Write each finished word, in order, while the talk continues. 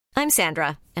I'm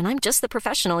Sandra, and I'm just the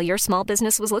professional your small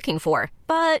business was looking for.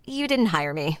 But you didn't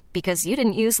hire me because you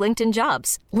didn't use LinkedIn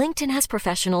Jobs. LinkedIn has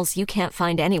professionals you can't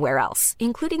find anywhere else,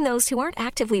 including those who aren't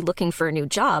actively looking for a new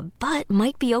job, but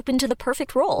might be open to the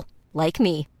perfect role, like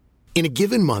me. In a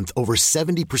given month, over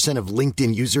 70% of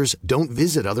LinkedIn users don't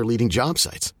visit other leading job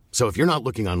sites. So if you're not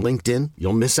looking on LinkedIn,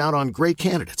 you'll miss out on great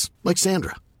candidates like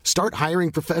Sandra. Start hiring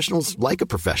professionals like a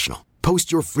professional.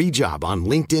 Post your free job on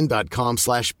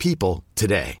linkedin.com/people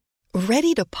today.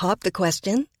 Ready to pop the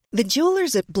question? The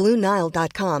jewelers at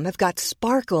BlueNile.com have got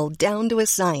sparkle down to a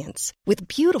science with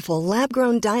beautiful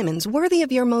lab-grown diamonds worthy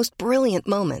of your most brilliant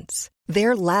moments.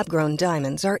 Their lab-grown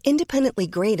diamonds are independently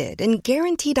graded and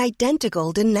guaranteed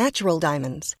identical to natural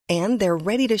diamonds, and they're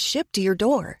ready to ship to your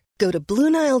door. Go to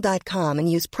BlueNile.com and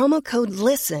use promo code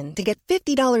LISTEN to get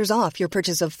 $50 off your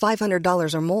purchase of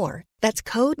 $500 or more. That's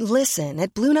code LISTEN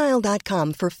at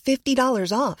BlueNile.com for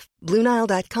 $50 off.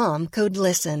 BlueNile.com, code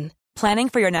LISTEN. Planning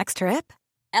for your next trip?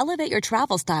 Elevate your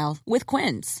travel style with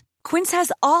Quince. Quince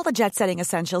has all the jet-setting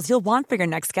essentials you'll want for your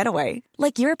next getaway,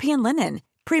 like European linen,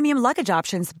 premium luggage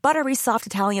options, buttery soft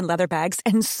Italian leather bags,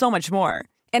 and so much more.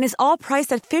 And is all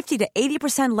priced at 50 to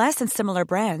 80% less than similar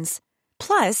brands.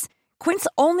 Plus, Quince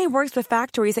only works with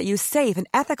factories that use safe and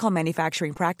ethical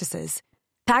manufacturing practices.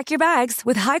 Pack your bags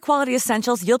with high-quality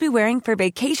essentials you'll be wearing for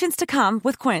vacations to come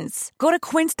with Quince. Go to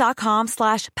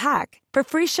quince.com/pack for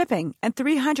free shipping and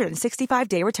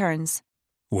 365-day returns.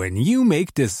 When you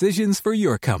make decisions for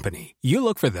your company, you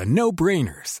look for the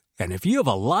no-brainers. And if you have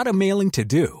a lot of mailing to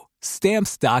do,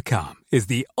 Stamps.com is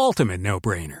the ultimate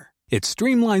no-brainer. It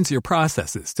streamlines your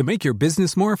processes to make your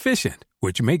business more efficient,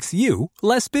 which makes you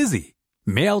less busy.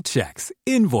 Mail checks,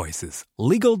 invoices,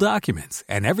 legal documents,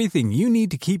 and everything you need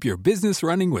to keep your business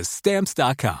running with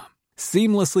Stamps.com.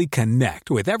 Seamlessly connect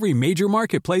with every major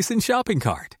marketplace and shopping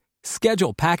cart.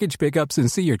 Schedule package pickups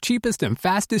and see your cheapest and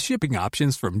fastest shipping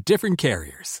options from different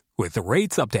carriers, with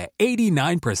rates up to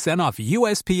 89% off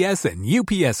USPS and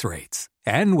UPS rates.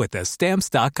 And with the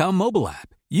Stamps.com mobile app,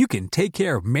 you can take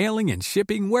care of mailing and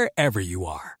shipping wherever you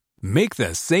are. Make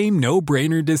the same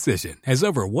no-brainer decision as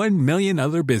over 1 million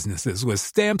other businesses with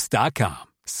Stamps.com.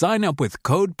 Sign up with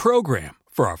code PROGRAM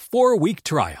for a 4-week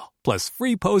trial, plus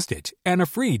free postage and a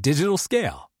free digital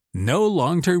scale. No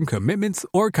long-term commitments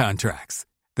or contracts.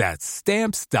 That's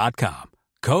Stamps.com.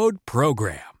 Code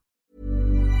PROGRAM.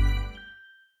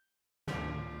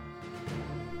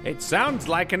 It sounds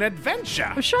like an adventure.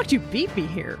 I was shocked you beat me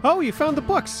here. Oh, you found the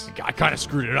books. I kind of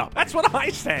screwed it up. That's what I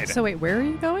said. So wait, where are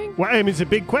you going? Well, I mean, it's a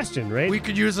big question, right? We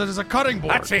could use it as a cutting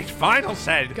board. That's it. Final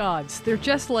said. Gods, they're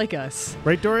just like us.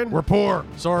 Right, Dorian? We're poor.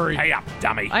 Sorry. Hey up,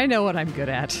 dummy. I know what I'm good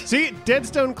at. See,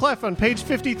 Deadstone Clef on page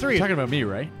 53. You're talking about me,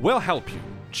 right? We'll help you.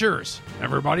 Cheers,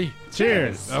 everybody.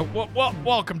 Cheers.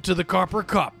 Welcome to the Copper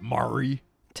Cup, Mari.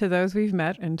 To those we've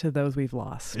met and to those we've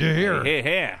lost. You're here.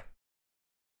 Here.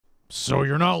 So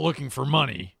you're not looking for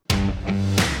money.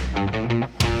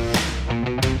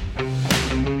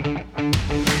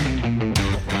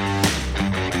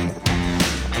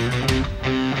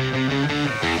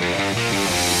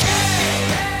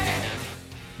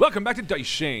 Welcome back to Dice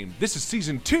Shame. This is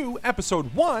Season 2,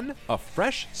 Episode 1, A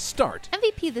Fresh Start.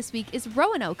 MVP this week is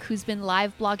Roanoke, who's been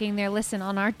live blogging their listen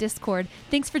on our Discord.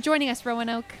 Thanks for joining us,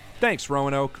 Roanoke. Thanks,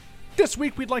 Roanoke. This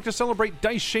week, we'd like to celebrate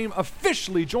Dice Shame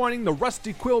officially joining the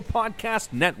Rusty Quill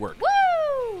Podcast Network.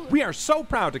 Woo! We are so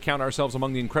proud to count ourselves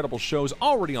among the incredible shows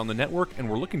already on the network, and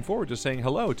we're looking forward to saying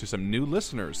hello to some new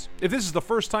listeners. If this is the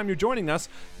first time you're joining us,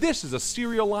 this is a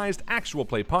serialized actual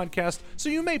play podcast, so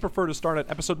you may prefer to start at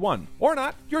Episode 1, or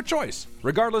not, your choice.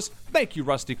 Regardless, thank you,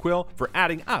 Rusty Quill, for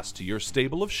adding us to your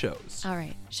stable of shows. All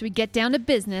right, should we get down to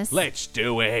business? Let's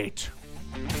do it.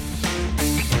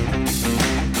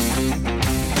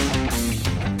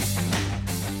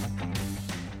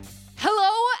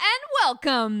 Hello and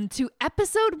welcome to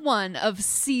episode 1 of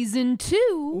season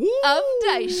 2 of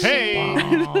Dice Shame.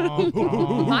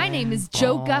 My name is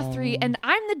Joe Guthrie, and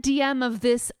I'm the DM of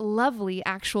this lovely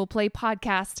actual play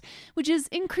podcast, which is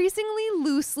increasingly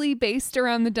loosely based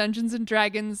around the Dungeons &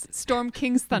 Dragons Storm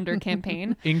King's Thunder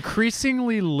campaign.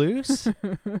 Increasingly loose?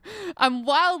 I'm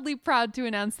wildly proud to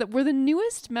announce that we're the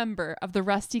newest member of the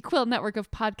Rusty Quill network of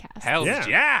podcasts. Hell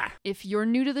yeah! If you're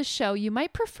new to the show, you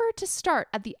might prefer to start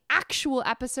at the actual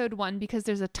episode 1 because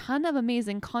there's a ton of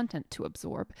amazing content to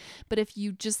absorb. But if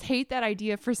you just hate that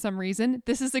idea for some reason,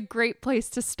 this is a great place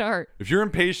to start. If you're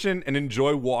impatient and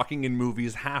enjoy walking in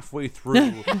movies halfway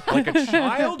through, like a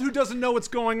child who doesn't know what's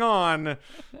going on,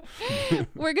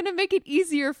 we're going to make it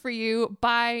easier for you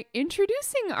by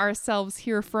introducing ourselves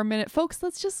here for a minute. Folks,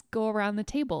 let's just go around the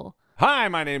table. Hi,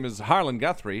 my name is Harlan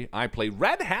Guthrie. I play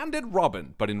Red-Handed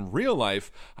Robin, but in real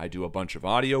life, I do a bunch of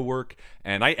audio work,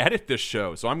 and I edit this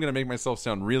show, so I'm going to make myself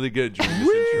sound really good during this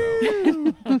intro.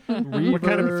 What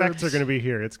kind of effects are going to be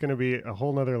here? It's going to be a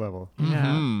whole nother level.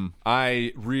 Yeah.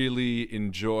 I really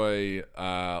enjoy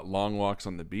long walks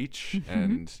on the beach,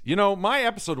 and, my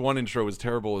episode 1 intro was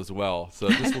terrible as well, so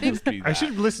this will just be that. I should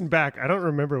have listened back. I don't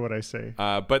remember what I say.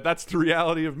 But that's the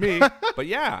reality of me. But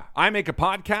yeah, I make a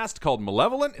podcast called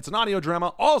Malevolent. It's an audio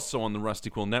drama also on the Rusty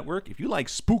Quill Network. If you like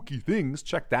spooky things,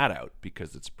 check that out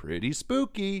because it's pretty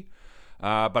spooky.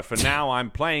 But for now, I'm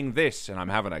playing this, and I'm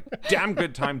having a damn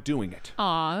good time doing it.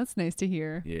 Aw, that's nice to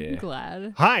hear. Yeah. I'm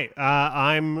glad. Hi,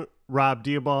 I'm Rob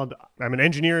Diabald. I'm an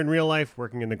engineer in real life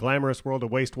working in the glamorous world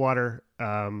of wastewater.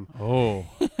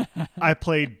 I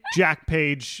played Jack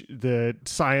Page, the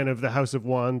scion of the House of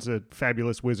Wands, a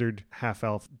fabulous wizard,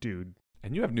 half-elf dude.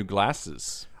 And you have new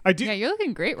glasses. I do. Yeah, you're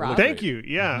looking great, Rob. Thank you.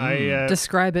 Yeah, I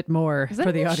Describe it more Is that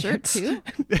for the a audience. shirt too?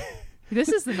 This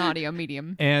is an audio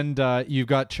medium. And you've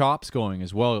got chops going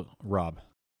as well, Rob.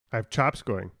 I have chops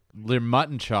going. They're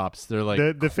mutton chops. They're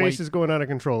like The face is going out of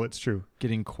control. It's true.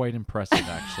 getting quite impressive,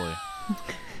 actually.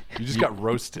 You just got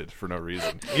roasted for no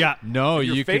reason. Yeah. No,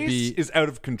 Your you face could be. is out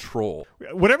of control.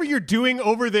 Whatever you're doing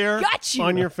over there Got you.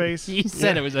 on your face. You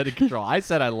said it was out of control. I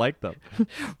said I liked them.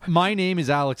 My name is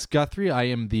Alex Guthrie. I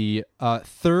am the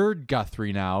third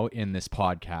Guthrie now in this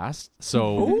podcast.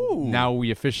 So now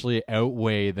we officially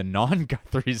outweigh the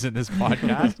non-Guthries in this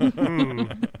podcast.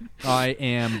 I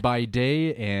am by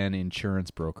day an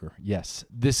insurance broker. Yes,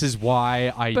 this is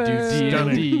why I do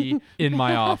D&D in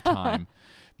my off time.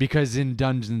 Because in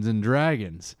Dungeons and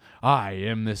Dragons, I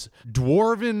am this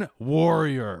dwarven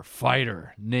warrior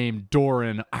fighter named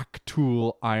Doran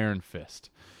Aktul Ironfist.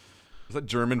 Is that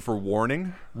German for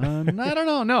warning? I don't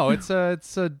know. No, it's a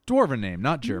dwarven name,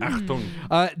 not German.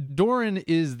 Achtung. Doran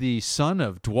is the son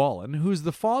of Dwalin, who's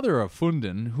the father of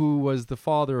Fundin, who was the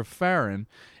father of Farron,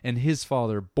 and his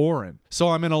father Borin. So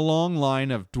I'm in a long line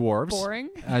of dwarves. Boring.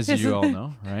 As you all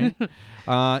know, right?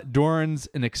 Doran's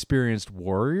an experienced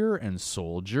warrior and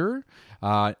soldier,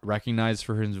 recognized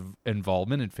for his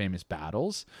involvement in famous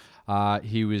battles.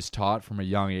 He was taught from a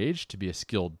young age to be a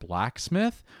skilled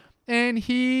blacksmith. And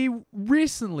he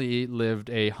recently lived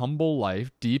a humble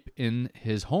life deep in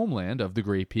his homeland of the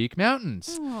Grey Peak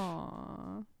Mountains.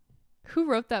 Aww. Who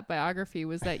wrote that biography?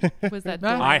 Was that Doran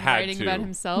I had writing to. about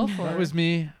himself? Or? That was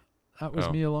me. That was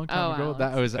me a long time ago.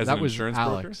 Alex. That As was an insurance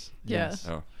Alex. broker? Yes.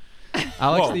 Oh.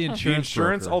 Alex, Whoa, the insurance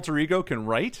broker. alter ego can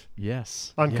write?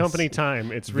 Yes. On Yes. company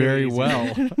time. It's Very really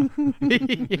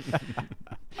easy. well.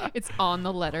 It's on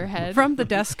the letterhead. From the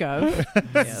desk of.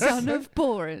 Son of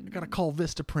Borin. Gotta call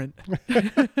Vistaprint.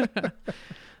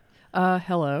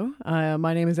 Hello.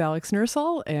 My name is Alex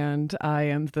Nursall, and I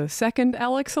am the second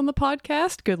Alex on the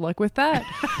podcast. Good luck with that.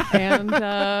 And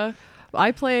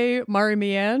I play Mari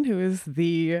Mian, who is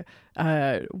the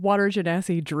Water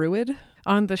Genasi druid.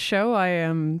 On the show, I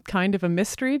am kind of a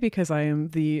mystery because I am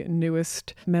the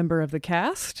newest member of the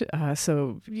cast.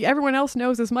 So everyone else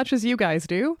knows as much as you guys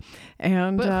do.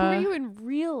 And But who are you in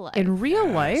real life? in real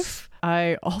life,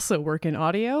 I also work in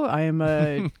audio. I am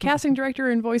a casting director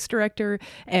and voice director,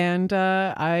 and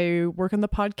I work on the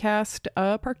podcast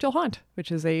Parkdale Haunt,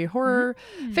 which is a horror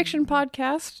fiction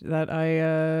podcast that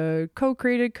I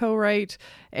co-created, co-write,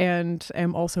 and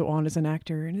am also on as an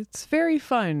actor. And it's very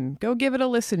fun. Go give it a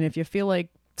listen if you feel like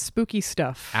spooky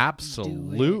stuff.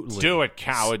 Absolutely. Do it,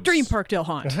 cowards. Stream Parkdale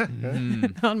Haunt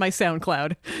on my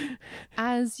SoundCloud.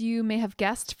 As you may have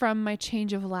guessed from my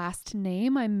change of last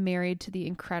name, I'm married to the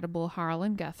incredible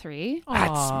Harlan Guthrie.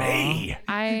 That's me.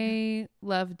 I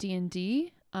love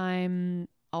D&D. I'm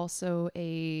also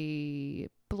a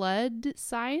blood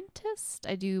scientist.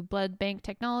 I do blood bank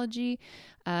technology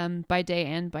by day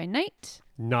and by night.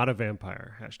 Not a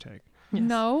vampire. Hashtag.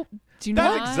 No, do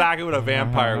not. That's exactly what a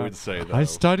vampire would say, though. I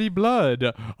study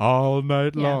blood all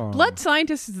night long. Blood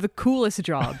scientist is the coolest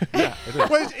job.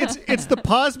 Well, it's the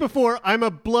pause before I'm a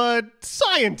blood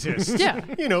scientist. Yeah.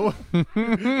 You know.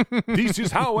 This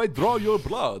is how I draw your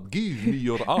blood. Give me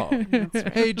your arm.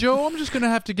 Hey, Joe, I'm just going to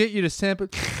have to get you to sample.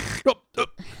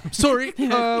 Sorry.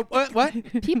 What?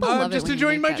 People I'm love just it when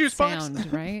enjoying you my make juice that box.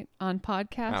 sound, right? On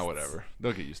podcasts. Ah, whatever.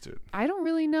 They'll get used to it. I don't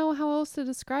really know how else to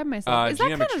describe myself. Is that GM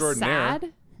kind of extraordinaire.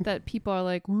 sad that people are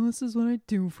like, well, this is what I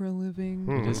do for a living?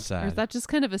 It is Or is sad. that just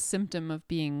kind of a symptom of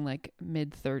being like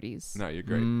mid-30s? No, you're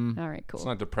great. All right, cool. Let's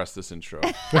not depress this intro.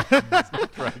 We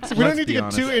don't need to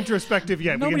get too introspective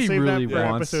yet. Nobody we can save really that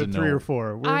for wants to episode 3 know. or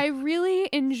 4. I really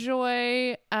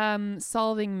enjoy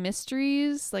solving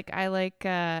mysteries. Like I like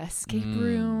escape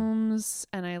rooms games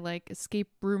and I like escape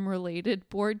room related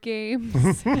board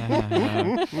games.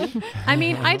 I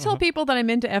mean, I tell people that I'm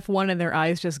into F1 and their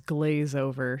eyes just glaze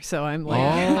over. So I'm like,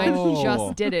 I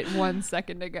just did it 1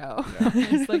 second ago.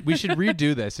 It's like, We should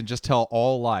redo this and just tell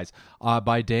all lies.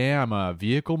 By day, I'm a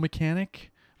vehicle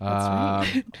mechanic.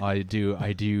 That's right. I do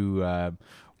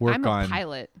work I'm on a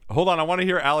pilot. Hold on, I want to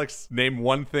hear Alex name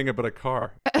one thing about a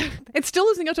car. it's still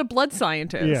losing out to blood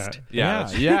scientist. Yeah,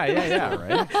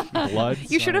 right. Blood.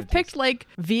 You should have scientist. picked like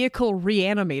vehicle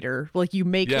reanimator, like you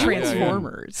make Yeah,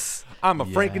 Transformers. I'm a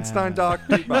Frankenstein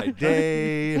doctor by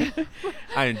day.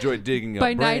 I enjoy digging up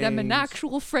By night, I'm an brains.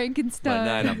 actual Frankenstein. By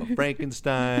night, I'm a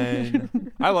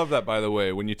Frankenstein. I love that, by the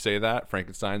way. When you say that,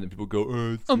 Frankenstein, then people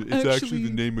go, it's actually the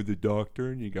name of the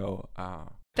doctor. And you go,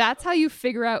 That's how you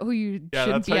figure out who you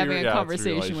shouldn't be having a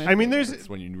conversation with. I mean, It's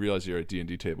when you realize you're at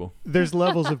D&D table. there's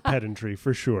levels of pedantry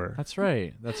for sure. That's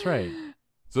right.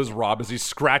 So this is Rob, as he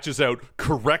scratches out,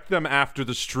 correct them after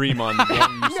the stream on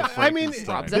one use of I mean,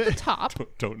 Frankenstein. Rob's at the top.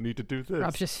 Don't need to do this.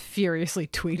 Rob's just furiously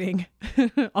tweeting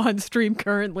on stream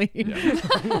currently.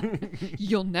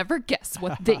 You'll never guess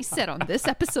what they said on this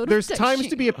episode There's of times Dice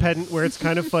to be a pedant where it's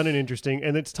kind of fun and interesting,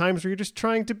 and it's times where you're just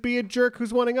trying to be a jerk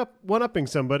who's one-upping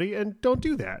somebody, and don't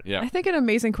do that. Yeah. I think an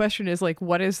amazing question is like,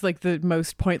 what is like the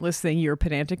most pointless thing you're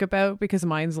pedantic about? Because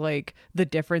mine's like the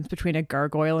difference between a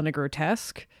gargoyle and a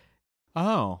grotesque.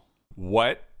 Oh.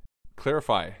 What?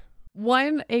 Clarify.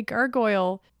 One, a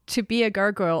gargoyle, to be a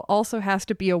gargoyle, also has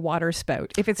to be a water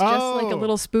spout. If it's just like a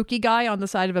little spooky guy on the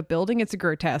side of a building, it's a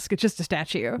grotesque. It's just a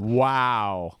statue.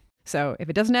 Wow. So if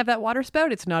it doesn't have that water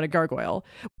spout, it's not a gargoyle.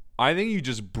 I think you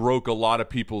just broke a lot of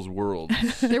people's worlds.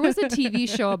 There was a TV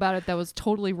show about it that was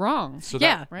totally wrong. So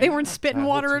Yeah, that, they weren't spitting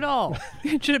water at all.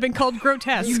 It should have been called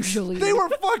grotesque. Usually. they were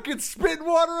fucking spitting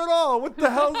water at all. What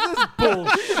the hell is this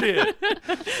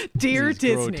bullshit? Dear These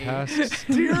Disney. grotesques.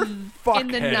 Dear fuckheads. In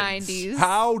the 90s.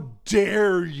 How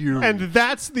dare you? And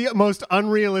that's the most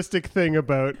unrealistic thing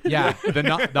about Yeah,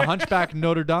 the Hunchback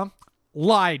Notre Dame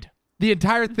lied. The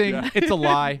entire thing, it's a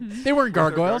lie. They weren't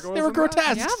gargoyles. They were gargoyles in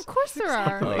that? grotesques. Yeah, of course there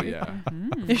are. Oh, yeah.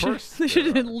 They should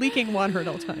have been leaking water at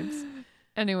all times.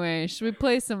 Anyway, should we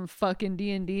play some fucking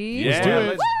D&D?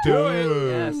 Yeah, let's do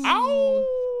it. Yes. Ow!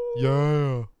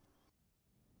 Yeah.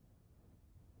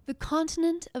 The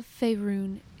continent of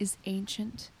Faerun is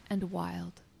ancient and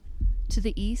wild. To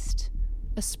the east,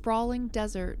 a sprawling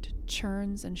desert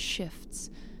churns and shifts,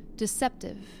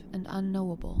 deceptive and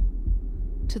unknowable.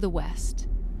 To the west,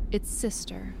 its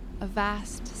sister, a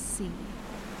vast sea,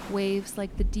 waves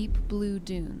like the deep blue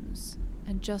dunes,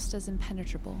 and just as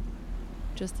impenetrable,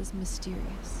 just as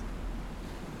mysterious.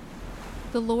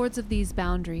 The lords of these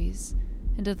boundaries,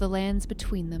 and of the lands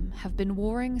between them, have been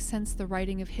warring since the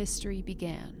writing of history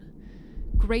began.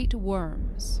 Great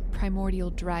worms, primordial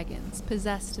dragons,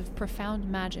 possessed of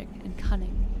profound magic and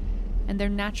cunning, and their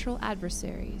natural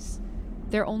adversaries,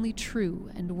 their only true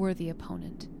and worthy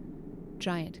opponent,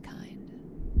 giant kind.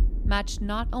 Matched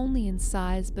not only in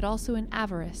size, but also in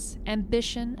avarice,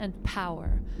 ambition, and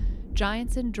power,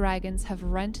 giants and dragons have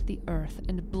rent the earth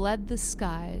and bled the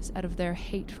skies out of their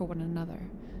hate for one another,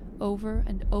 over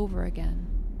and over again,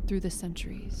 through the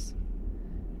centuries.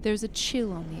 There's a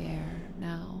chill on the air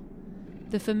now,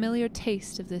 the familiar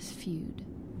taste of this feud.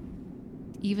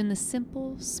 Even the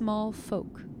simple, small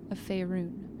folk of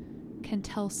Faerun can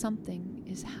tell something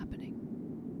is happening.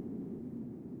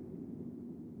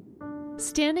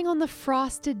 Standing on the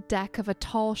frosted deck of a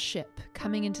tall ship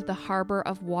coming into the harbor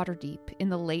of Waterdeep in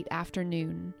the late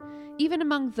afternoon, even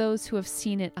among those who have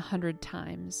seen it 100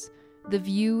 times, the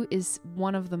view is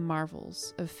one of the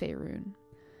marvels of Faerun.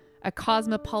 A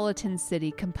cosmopolitan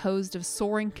city composed of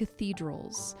soaring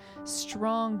cathedrals,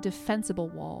 strong defensible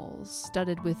walls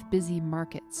studded with busy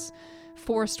markets,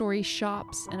 4-story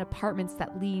shops and apartments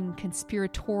that lean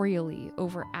conspiratorially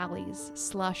over alleys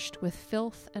slushed with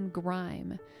filth and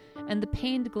grime, and the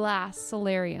paned glass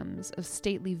solariums of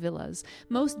stately villas.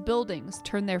 Most buildings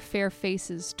turn their fair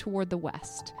faces toward the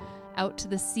west, out to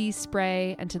the sea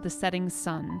spray and to the setting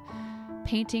sun,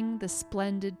 painting the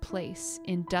splendid place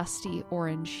in dusty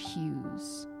orange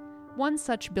hues. One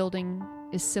such building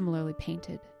is similarly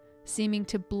painted, seeming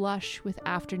to blush with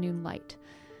afternoon light,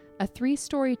 a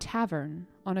 3-story tavern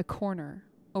on a corner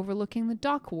overlooking the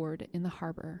dock ward in the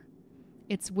harbor.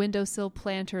 Its windowsill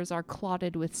planters are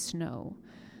clotted with snow.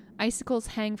 Icicles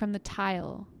hang from the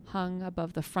tile hung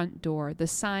above the front door, the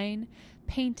sign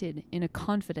painted in a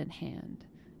confident hand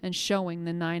and showing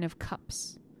the 9 of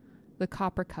cups, the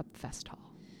Copper Cup Fest Hall.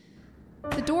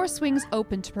 The door swings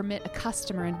open to permit a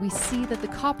customer, and we see that the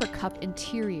Copper Cup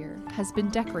interior has been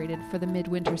decorated for the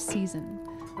midwinter season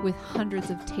with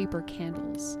hundreds of taper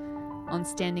candles, on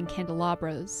standing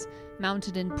candelabras,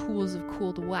 mounted in pools of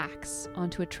cooled wax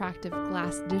onto attractive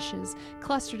glass dishes,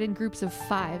 clustered in groups of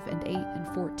 5 and 8 and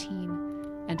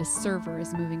 14, and a server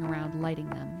is moving around lighting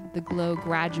them, the glow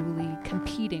gradually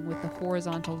competing with the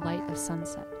horizontal light of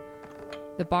sunset.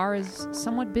 The bar is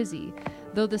somewhat busy,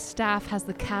 though the staff has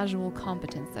the casual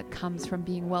competence that comes from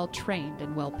being well-trained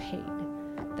and well-paid,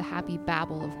 the happy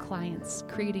babble of clients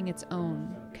creating its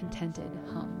own contented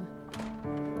hum.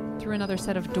 Through another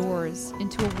set of doors,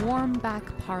 into a warm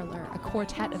back parlor, a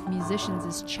quartet of musicians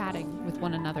is chatting with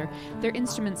one another, their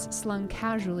instruments slung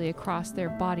casually across their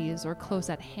bodies or close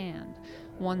at hand,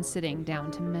 one sitting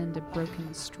down to mend a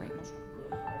broken string.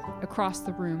 Across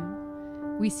the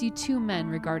room, we see 2 men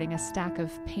regarding a stack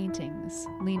of paintings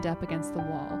leaned up against the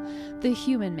wall. The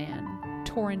human man,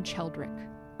 Torin Cheldrick,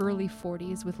 early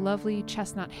 40s, with lovely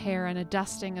chestnut hair and a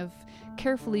dusting of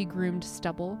carefully groomed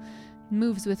stubble,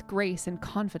 moves with grace and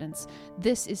confidence.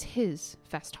 This is his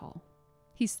fest hall.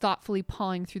 He's thoughtfully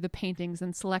pawing through the paintings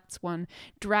and selects one,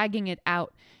 dragging it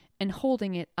out and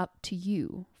holding it up to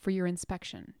you for your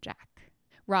inspection, Jack.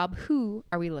 Rob, who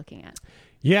are we looking at?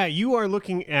 Yeah, you are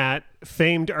looking at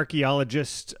famed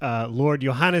archaeologist Lord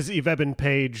Johannes Yveben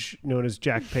Page, known as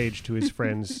Jack Page to his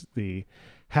friends, the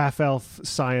half-elf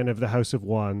scion of the House of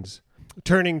Wands,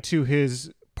 turning to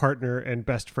his partner and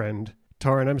best friend,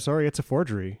 Torin. I'm sorry, it's a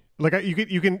forgery. Like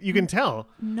you can tell.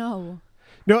 No.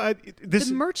 This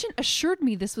The merchant assured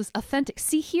me this was authentic.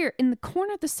 See here, in the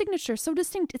corner, the signature, so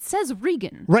distinct, it says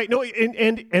Regan. Right. No,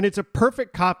 and it's a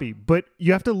perfect copy, but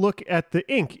you have to look at the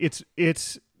ink.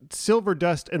 It's silver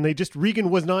dust, and Regan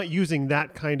was not using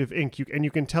that kind of ink.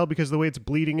 You can tell because of the way it's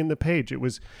bleeding in the page. It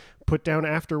was put down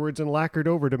afterwards and lacquered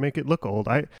over to make it look old.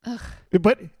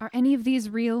 But are any of these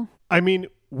real? I mean,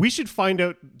 we should find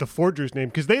out the forger's name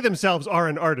because they themselves are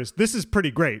an artist. This is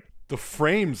pretty great. The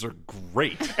frames are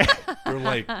great. They're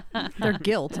like... They're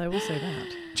gilt, I will say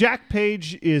that. Jack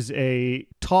Page is a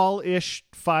tall-ish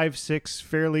 5'6",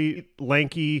 fairly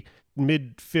lanky,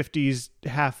 mid-50s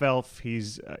half-elf.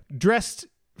 He's dressed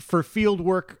for field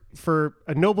work. For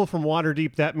a noble from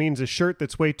Waterdeep, that means a shirt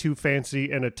that's way too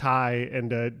fancy and a tie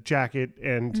and a jacket.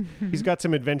 And he's got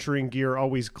some adventuring gear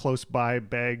always close by,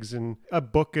 bags and a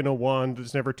book and a wand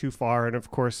that's never too far. And,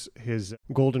 of course, his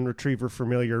golden retriever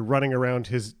familiar running around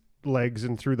his legs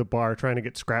and through the bar trying to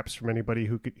get scraps from anybody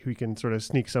who can sort of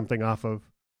sneak something off of.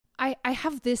 I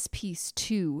have this piece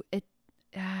too.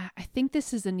 I think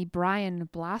this is an Brian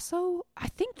Blasso. I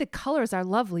think the colors are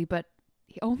lovely, but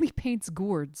he only paints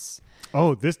gourds.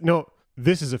 Oh,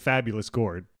 this is a fabulous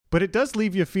gourd, but it does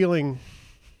leave you feeling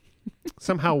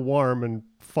somehow warm and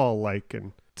fall-like,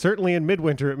 and certainly in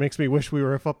midwinter it makes me wish we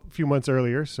were a few months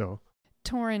earlier. So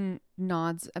Torin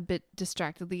nods a bit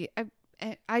distractedly.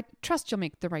 I trust you'll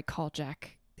make the right call,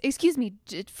 Jack. Excuse me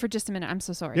for just a minute. I'm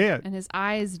so sorry. Yeah. And his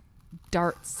eyes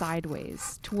dart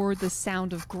sideways toward the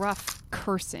sound of gruff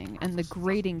cursing and the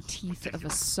grating teeth of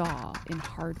a saw in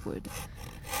hardwood.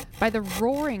 By the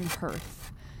roaring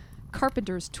hearth,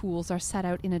 carpenter's tools are set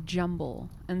out in a jumble,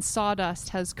 and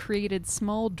sawdust has created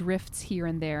small drifts here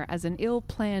and there as an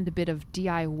ill-planned bit of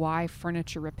DIY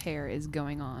furniture repair is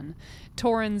going on.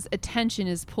 Torin's attention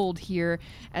is pulled here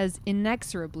as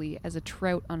inexorably as a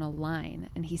trout on a line,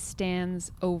 and he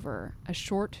stands over a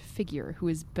short figure who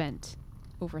is bent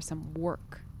over some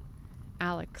work.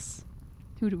 Alex,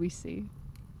 who do we see?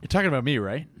 You're talking about me,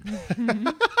 right?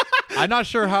 I'm not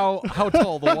sure how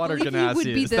tall the water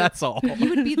genasi is. That's all. You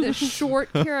would be the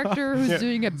short character who's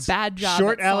doing a bad job.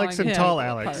 Short at Alex sawing and wood tall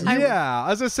apart. Alex. Yeah, I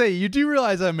was gonna say, you do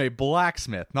realize I'm a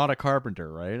blacksmith, not a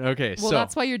carpenter, right? Okay, Well, so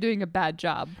that's why you're doing a bad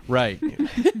job. right.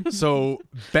 So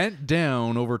bent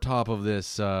down over top of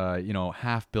this,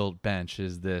 half-built bench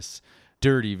is this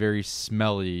dirty, very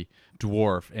smelly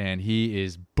dwarf, and he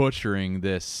is butchering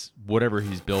this whatever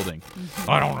he's building.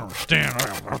 I don't understand.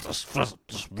 This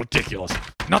is ridiculous.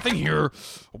 Nothing here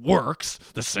works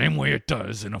the same way it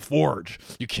does in a forge.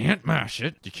 You can't mash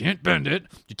it. You can't bend it.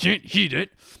 You can't heat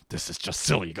it. This is just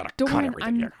silly. You gotta cut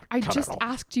everything. I just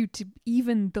asked you to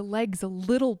even the legs a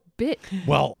little bit.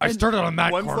 Well, I started on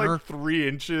that One's corner. like 3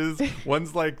 inches,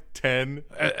 one's like 10.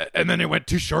 And then it went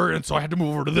too short, and so I had to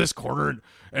move over to this corner.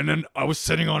 And then I was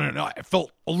sitting on it, and I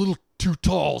felt a little too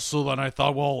tall. So then I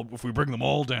thought, well, if we bring them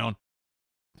all down,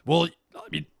 well, I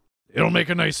mean, it'll make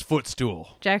a nice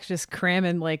footstool. Jack's just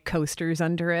cramming like coasters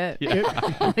under it.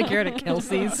 Like you're at a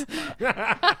Kelsey's.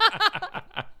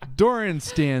 Doran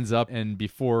stands up, and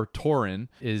before Torin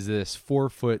is this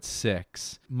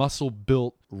 4'6",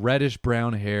 muscle-built reddish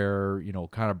brown hair,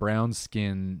 kind of brown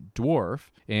skin dwarf,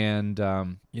 and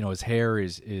his hair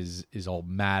is all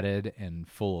matted and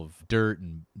full of dirt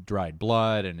and dried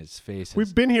blood, and his face.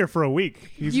 We've been here for a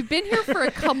week. You've been here for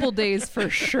a couple days for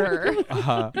sure.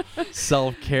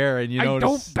 Self-care, and I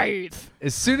don't bathe.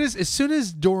 As soon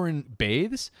as Doran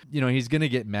bathes, he's gonna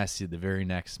get messy the very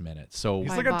next minute. So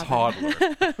He's like a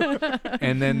toddler.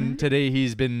 and then today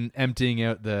he's been emptying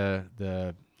out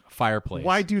the fireplace.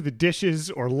 Why do the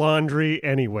dishes or laundry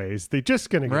anyways? They're just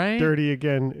going to get dirty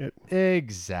again.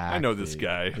 Exactly. I know this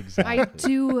guy. Exactly. I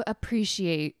do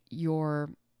appreciate your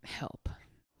help.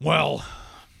 Well,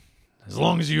 as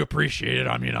long as you appreciate it,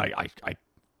 I mean, I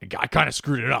kind of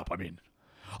screwed it up. I mean,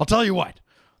 I'll tell you what.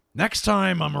 Next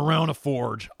time I'm around a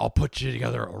forge, I'll put you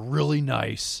together a really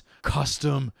nice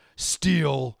custom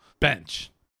steel bench.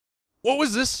 What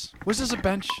was this? Was this a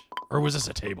bench or was this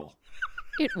a table?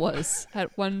 It was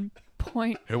at one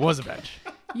point. It was a bench.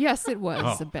 Yes, it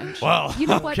was a bench. Well, you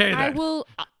know what? okay then.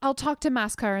 I'll talk to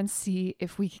Mascar and see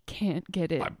if we can't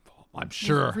get it. I'm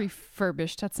sure.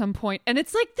 Refurbished at some point. And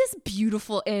it's like this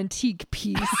beautiful antique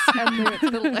piece. And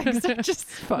the legs are just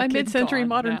fucking My mid-century gone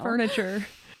modern now. furniture.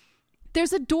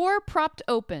 There's a door propped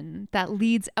open that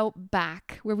leads out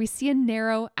back where we see a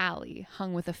narrow alley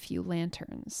hung with a few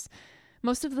lanterns.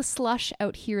 Most of the slush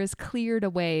out here is cleared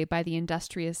away by the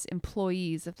industrious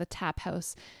employees of the tap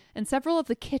house, and several of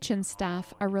the kitchen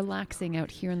staff are relaxing out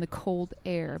here in the cold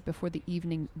air before the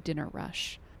evening dinner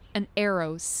rush. An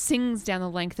arrow sings down the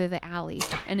length of the alley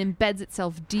and embeds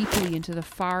itself deeply into the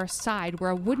far side where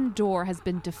a wooden door has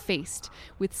been defaced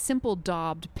with simple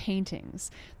daubed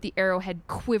paintings, the arrowhead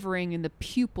quivering in the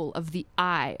pupil of the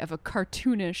eye of a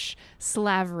cartoonish,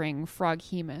 slavering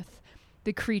froghemoth.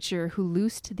 The creature who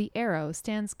loosed the arrow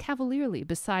stands cavalierly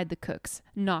beside the cooks,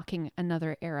 knocking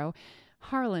another arrow.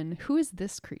 Harlan, who is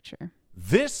this creature?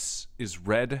 This is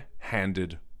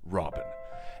Red-Handed Robin,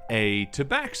 a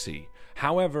tabaxi.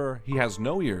 However, he has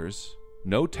no ears,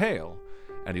 no tail,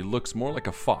 and he looks more like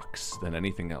a fox than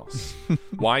anything else.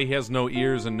 Why he has no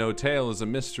ears and no tail is a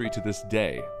mystery to this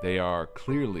day. They are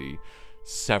clearly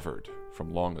severed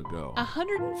from long ago.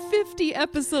 150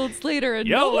 episodes later, and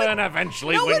You'll learn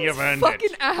eventually no when one's you've earned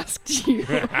fucking it. asked you.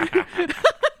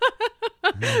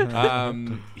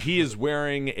 He is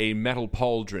wearing a metal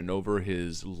pauldron over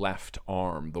his left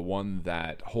arm, the one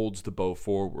that holds the bow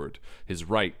forward, his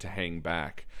right to hang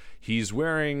back. He's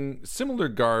wearing similar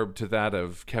garb to that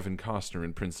of Kevin Costner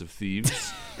in Prince of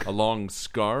Thieves, a long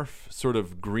scarf, sort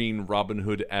of green Robin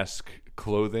Hood-esque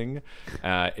clothing,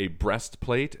 a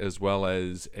breastplate, as well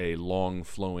as a long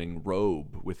flowing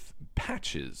robe with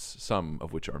patches, some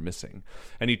of which are missing.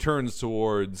 And he turns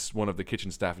towards one of the kitchen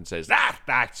staff and says,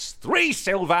 That's 3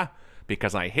 silver,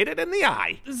 because I hit it in the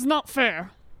eye. It's not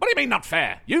fair. What do you mean not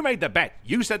fair? You made the bet.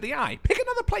 You said the eye. Pick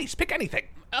another place. Pick anything.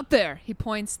 Up there, he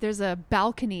points, there's a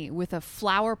balcony with a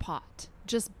flower pot,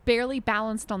 just barely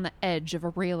balanced on the edge of a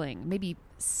railing, maybe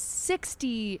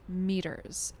 60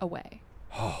 meters away.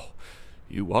 Oh,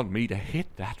 you want me to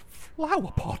hit that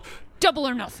flower pot? Double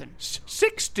or nothing.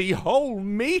 60 whole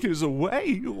meters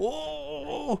away.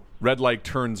 Oh. Red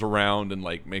turns around and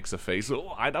makes a face.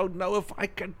 Oh, I don't know if I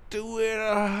can do it.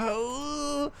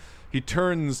 Oh. He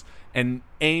turns and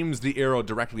aims the arrow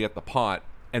directly at the pot,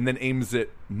 and then aims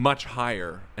it much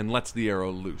higher and lets the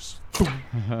arrow loose.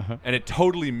 And it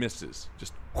totally misses.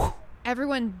 Just whoosh.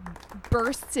 Everyone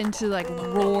bursts into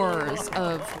roars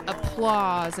of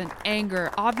applause and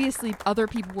anger. Obviously, other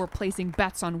people were placing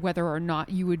bets on whether or not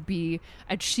you would be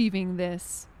achieving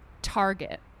this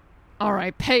target. All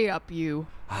right, pay up, you.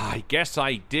 I guess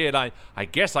I did. I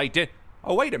guess I did.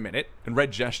 Oh, wait a minute. And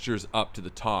Red gestures up to the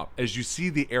top as you see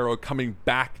the arrow coming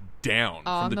back down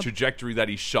from the trajectory that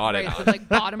he shot it. Right, the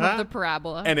bottom of the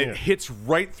parabola. And it hits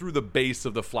right through the base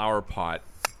of the flower pot,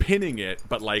 pinning it,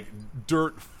 but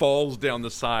dirt falls down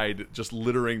the side, just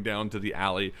littering down to the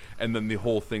alley, and then the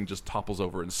whole thing just topples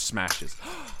over and smashes.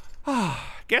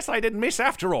 Guess I didn't miss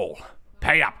after all.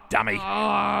 Pay up, dummy.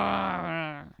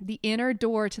 The inner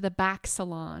door to the back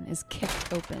salon is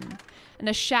kicked open, and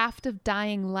a shaft of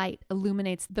dying light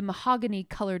illuminates the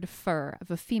mahogany-colored fur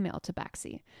of a female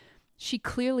tabaxi. She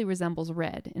clearly resembles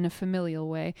Red in a familial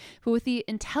way, but with the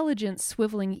intelligent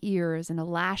swiveling ears and a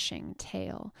lashing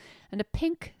tail, and a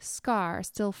pink scar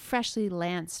still freshly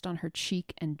lanced on her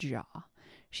cheek and jaw.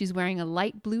 She's wearing a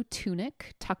light blue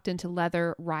tunic tucked into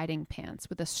leather riding pants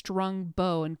with a strung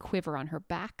bow and quiver on her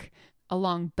back, a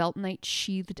long belt knife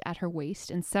sheathed at her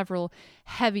waist, and several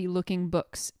heavy-looking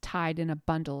books tied in a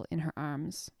bundle in her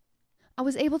arms. I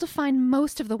was able to find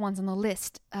most of the ones on the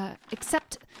list,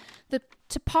 except the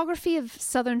topography of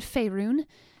southern Faerun,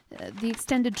 the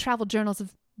extended travel journals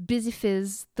of Busy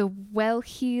Fizz, The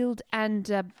Well-Heeled,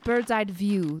 and Bird's-Eyed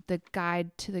View, The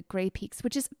Guide to the Grey Peaks,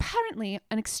 which is apparently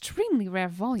an extremely rare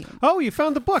volume. Oh, you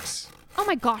found the books. Oh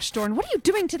my gosh, Doran, what are you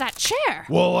doing to that chair?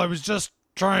 Well, I was just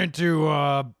trying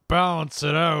to balance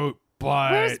it out,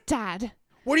 but... Where's Dad?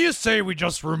 What do you say we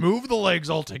just remove the legs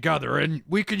altogether and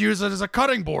we could use it as a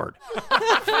cutting board?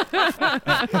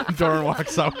 Doran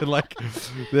walks up with like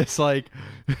this like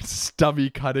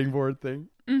stubby cutting board thing.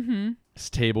 Mm-hmm.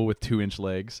 This table with 2-inch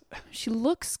legs. She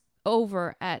looks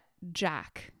over at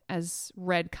Jack as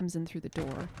Red comes in through the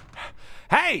door.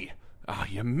 Hey! Oh,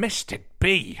 you missed it,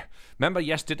 B. Remember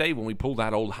yesterday when we pulled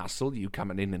that old hustle, you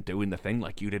coming in and doing the thing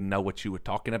like you didn't know what you were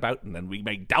talking about, and then we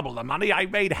made double the money? I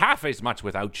made half as much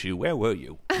without you. Where were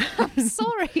you? I'm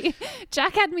sorry.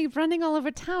 Jack had me running all over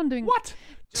town doing... What?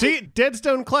 See,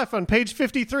 Deadstone Clef on page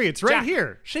 53. It's right Jack,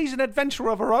 here. She's an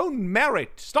adventurer of her own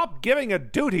merit. Stop giving her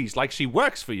duties like she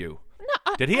works for you.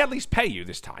 No, Did he at least pay you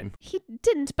this time? He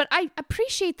didn't, but I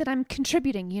appreciate that I'm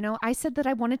contributing, you know? I said that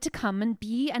I wanted to come and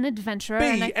be an adventurer.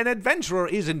 An adventurer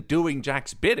isn't doing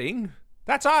Jack's bidding.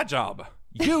 That's our job.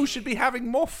 You should be having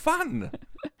more fun.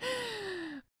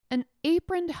 An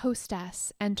aproned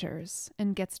hostess enters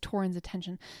and gets Torin's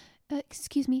attention.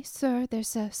 Excuse me, sir,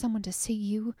 there's someone to see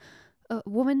you. A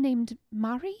woman named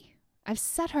Mari? I've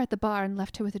set her at the bar and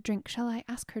left her with a drink. Shall I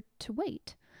ask her to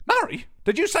wait? Mari?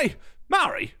 Did you say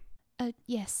Mari?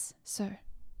 Yes, sir.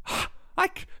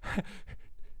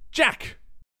 Jack,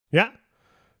 Yeah.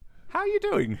 how are you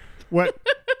doing? What?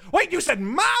 Wait, you said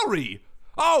Mari!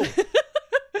 Oh!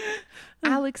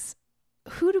 Alex,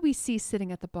 who do we see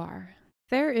sitting at the bar?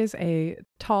 There is a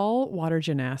tall water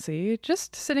genasi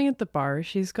just sitting at the bar.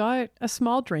 She's got a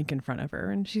small drink in front of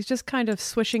her, and she's just kind of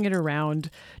swishing it around,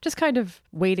 just kind of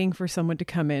waiting for someone to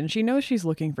come in. She knows she's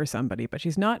looking for somebody, but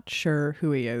she's not sure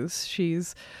who he is.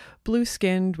 She's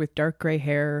blue-skinned with dark gray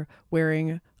hair,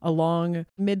 wearing a long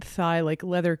mid-thigh like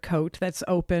leather coat that's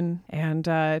open, and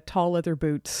tall leather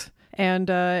boots. And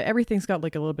everything's got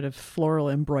like a little bit of floral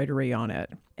embroidery on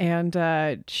it.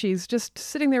 And she's just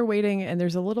sitting there waiting, and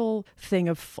there's a little thing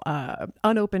of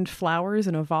unopened flowers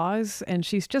in a vase, and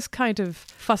she's just kind of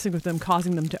fussing with them,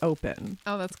 causing them to open.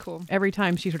 Oh, that's cool. Every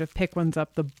time she sort of pick ones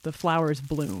up, the flowers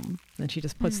bloom, and she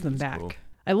just puts them back. cool.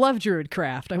 I love Druid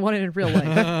craft. I want it in real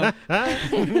life.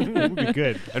 Would be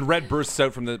good. And Red bursts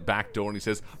out from the back door and he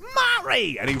says,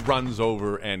 Mari! And he runs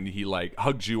over and he like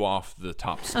hugs you off the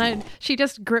top stool. And she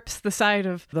just grips the side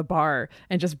of the bar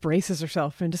and just braces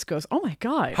herself and just goes, "Oh my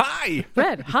God. Hi!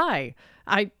 Red, hi.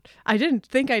 I didn't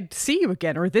think I'd see you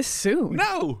again or this soon.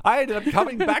 No, I ended up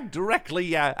coming back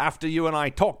directly after you and I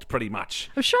talked pretty much.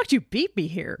 I'm shocked you beat me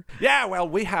here." Yeah, well,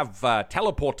 we have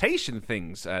teleportation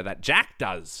things that Jack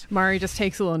does. Mari just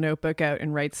takes a little notebook out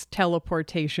and writes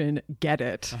teleportation, get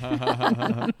it.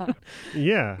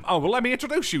 Yeah. Oh, well, let me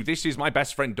introduce you. This is my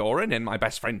best friend Doran and my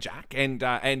best friend Jack. And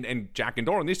Jack and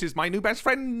Doran, this is my new best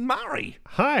friend Mari.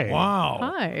 Hi. Wow.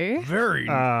 Hi. Very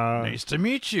nice to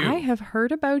meet you. I have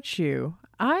heard about you.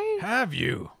 Have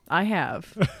you? I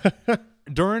have.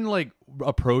 Doran like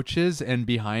approaches, and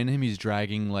behind him he's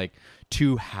dragging like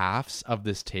 2 halves of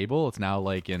this table. It's now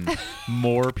like in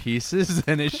more pieces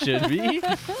than it should be.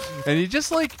 And he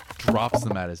just like drops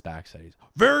them at his backside. He's,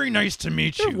 Very nice to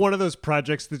meet you. One of those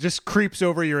projects that just creeps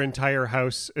over your entire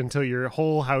house until your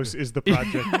whole house is the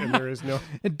project and there is no...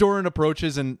 and Doran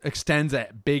approaches and extends a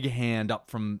big hand up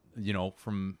from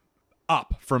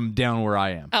down where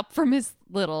I am. Up from his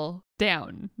little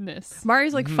downness.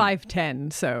 Mari's like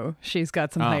 5'10", so she's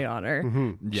got some height on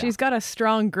her. Yeah. She's got a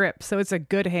strong grip, so it's a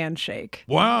good handshake.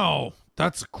 Wow.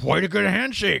 That's quite a good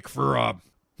handshake for,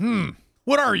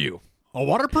 what are you? A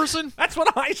water person? That's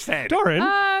what I said.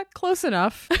 Doran? Close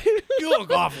enough. You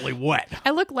look awfully wet. I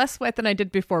look less wet than I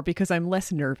did before because I'm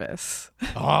less nervous.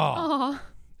 Oh.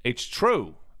 It's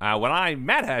true. When I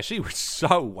met her, she was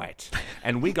so wet.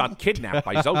 And we got kidnapped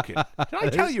by Zolkin. Did I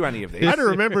tell you any of this? I don't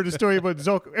remember the story about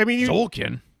Zolk. I mean,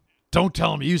 Zolkin? Don't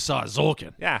tell me you saw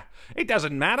Zolkin. Yeah, it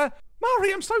doesn't matter.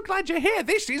 Mari, I'm so glad you're here.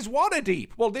 This is Waterdeep.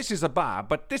 Well, this is a bar,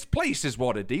 but this place is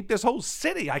Waterdeep. This whole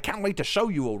city. I can't wait to show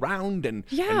you around and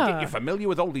get you familiar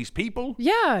with all these people.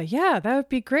 Yeah, that would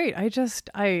be great. I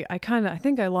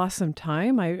think I lost some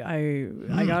time.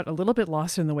 I got a little bit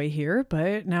lost on the way here,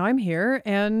 but now I'm here.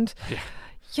 And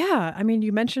yeah, I mean,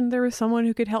 you mentioned there was someone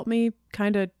who could help me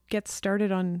kind of get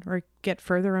started on or get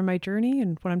further on my journey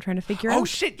and what I'm trying to figure out. Oh,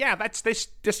 shit, yeah, that's this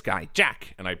guy,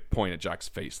 Jack. And I point at Jack's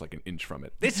face like an inch from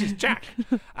it. This is Jack.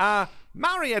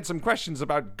 Mari had some questions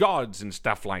about gods and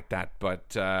stuff like that,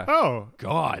 but... Oh.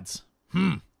 Gods.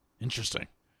 Interesting.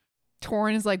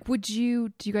 Torin is like, do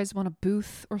you guys want a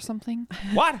booth or something?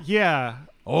 What? Yeah.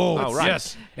 Oh, Oh, right.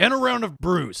 yes. And a round of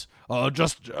brews.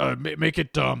 Make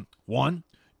it 1,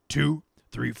 2,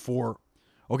 3, 4.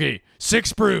 Okay,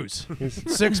 6 brews.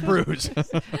 6 brews.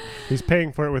 He's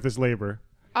paying for it with his labor.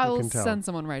 I'll can tell. send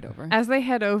someone right over. As they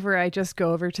head over, I just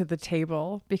go over to the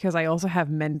table because I also have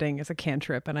mending as a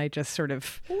cantrip, and I just sort of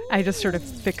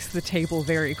fix the table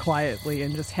very quietly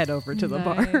and just head over to the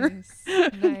bar.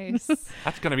 Nice.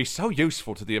 That's going to be so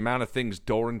useful to the amount of things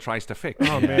Doran tries to fix.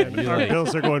 Oh man, our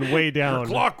bills are going way Your down.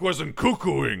 clock wasn't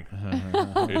cuckooing.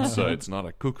 It's not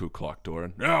a cuckoo clock,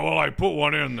 Doran. Yeah, well, I put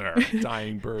one in there.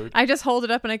 Dying bird. I just hold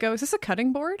it up and I go, "Is this a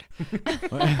cutting board?"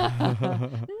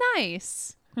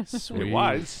 Nice. It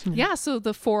was. Yeah, so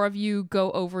the 4 of you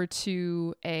go over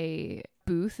to a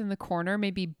booth in the corner.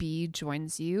 Maybe B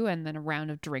joins you, and then a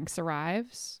round of drinks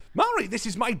arrives. Mari, this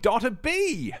is my daughter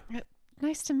B.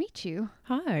 Nice to meet you.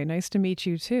 Hi, nice to meet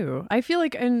you too. I feel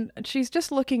like, and she's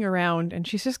just looking around and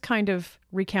she's just kind of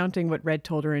recounting what Red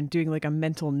told her and doing like a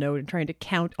mental note and trying to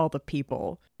count all the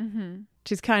people. Mm-hmm.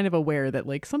 She's kind of aware that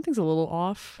like something's a little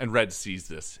off. And Red sees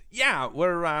this. Yeah,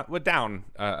 we're down.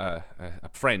 A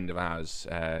friend of ours,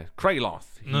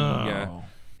 Kraloth.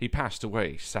 He passed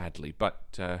away, sadly,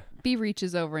 but... B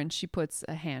reaches over and she puts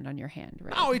a hand on your hand.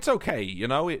 Red. Oh, it's okay. You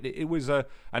know, it was a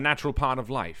natural part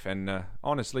of life. And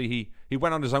honestly, he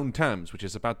went on his own terms, which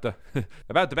is about the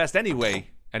best anyway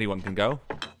anyone can go.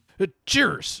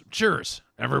 Cheers,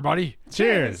 everybody.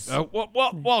 Cheers.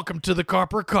 Welcome to the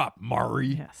Copper Cup,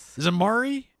 Mari. Yes. Is it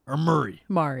Mari or Murray?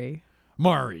 Mari.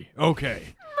 Mari.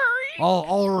 Okay. Murray.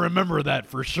 I'll remember that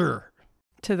for sure.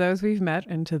 To those we've met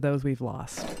and to those we've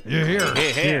lost. You hear?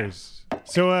 Cheers.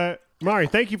 So, Mari,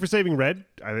 thank you for saving Red.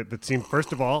 That seemed,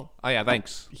 first of all, Oh, yeah,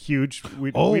 thanks. huge.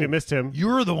 We'd have missed him.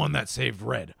 You're the one that saved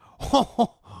Red.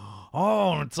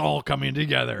 Oh, it's all coming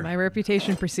together. My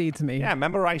reputation precedes me. Yeah,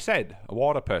 remember I said a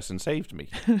water person saved me.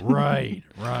 Right.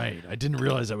 I didn't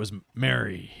realize that was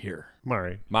Mary here.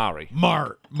 Mari. Mari.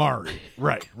 Mari.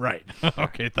 Right.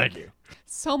 Okay, thank you.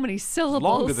 So many syllables.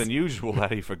 Longer than usual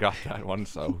that he forgot that one,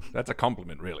 so that's a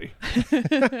compliment, really.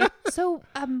 So,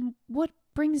 what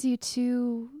brings you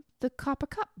to the Copper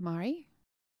Cup, Mari?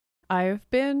 I've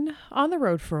been on the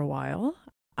road for a while.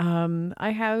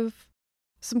 I have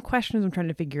some questions I'm trying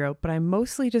to figure out, but I'm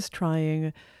mostly just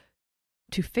trying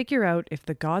to figure out if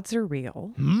the gods are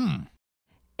real.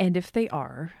 And if they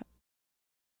are,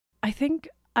 I think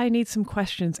I need some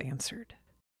questions answered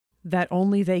that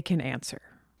only they can answer.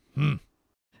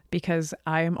 Because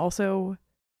I am also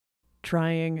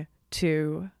trying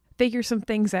to figure some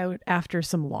things out after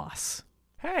some loss.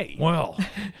 Hey. Well,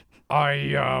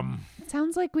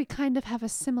 Sounds like we kind of have a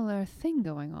similar thing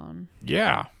going on.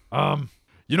 yeah. I'm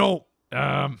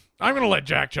gonna let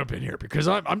Jack jump in here because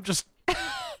I'm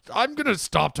gonna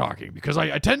stop talking because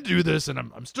I tend to do this and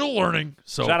I'm still learning.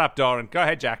 So Shut up, Doran. Go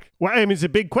ahead, Jack. Well, I mean, it's a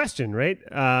big question, right?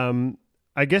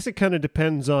 I guess it kind of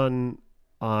depends on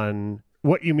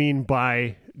what you mean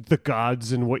by the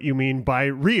gods and what you mean by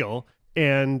real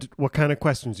and what kind of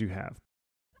questions you have.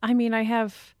 I mean, I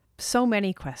have so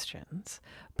many questions,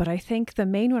 but I think the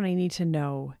main one I need to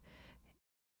know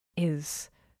is,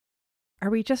 are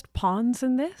we just pawns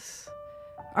in this?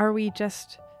 Are we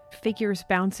just figures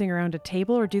bouncing around a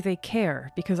table, or do they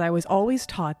care? Because I was always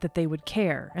taught that they would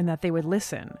care and that they would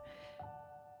listen.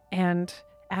 And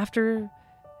after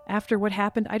what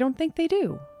happened, I don't think they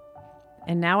do.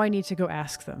 And now I need to go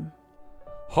ask them.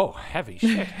 Oh, heavy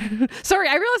shit. Sorry,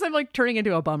 I realize I'm like turning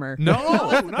into a bummer. No.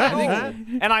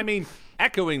 And I mean,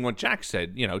 echoing what Jack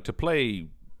said, to play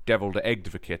devil to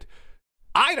advocate,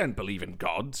 I don't believe in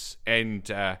gods, and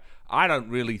I don't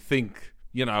really think,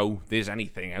 there's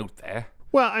anything out there.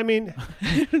 Well, I mean,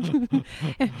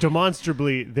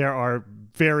 demonstrably, there are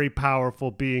very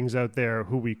powerful beings out there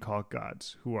who we call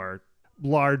gods, who are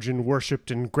large and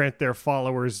worshipped and grant their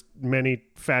followers many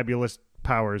fabulous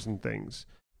powers and things.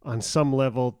 On some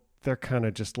level, they're kind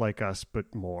of just like us,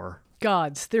 but more.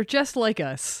 Gods, they're just like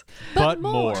us. But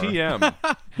more.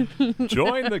 TM.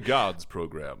 Join the gods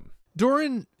program.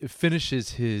 Doran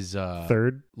finishes his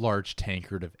Third large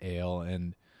tankard of ale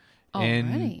and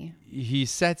Alrighty. he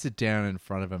sets it down in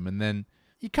front of him, and then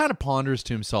he kind of ponders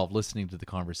to himself, listening to the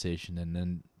conversation, and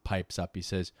then pipes up. He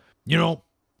says,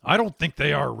 I don't think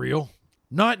they are real.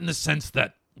 Not in the sense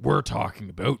that we're talking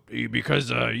about,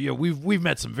 because we've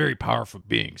met some very powerful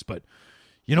beings, but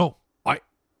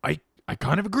I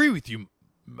kind of agree with you,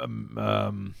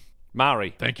 Mari.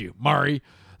 Thank you, Mari,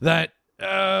 that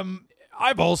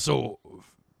I've also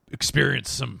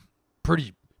experienced some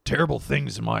pretty terrible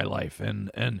things in my life, and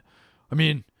I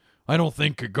mean, I don't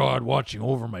think a god watching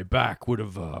over my back would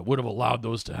have allowed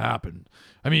those to happen.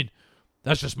 I mean,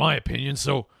 that's just my opinion.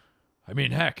 So, I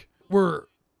mean, heck, we're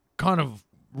kind of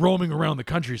roaming around the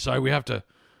countryside. We have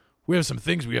some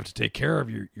things we have to take care of.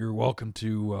 You're welcome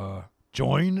to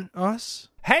join us.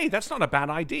 Hey, that's not a bad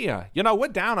idea. You know, we're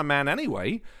down a man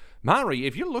anyway. Mari,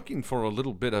 if you're looking for a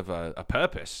little bit of a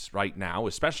purpose right now,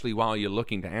 especially while you're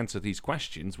looking to answer these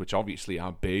questions, which obviously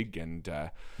are big and,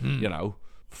 you know,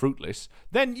 fruitless,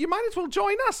 then you might as well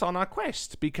join us on our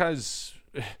quest because,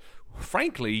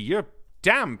 frankly, you're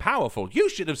damn powerful. You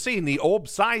should have seen the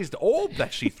orb-sized orb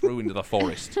that she threw into the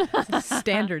forest.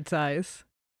 Standard size.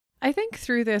 I think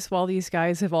through this, while these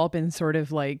guys have all been sort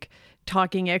of like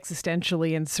talking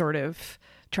existentially and sort of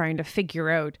trying to figure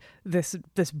out this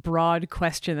broad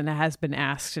question that has been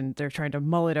asked, and they're trying to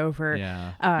mull it over.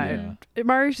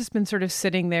 Mari's just been sort of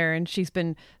sitting there, and she's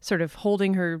been sort of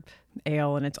holding her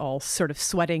ale, and it's all sort of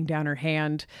sweating down her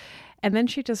hand. And then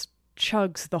she just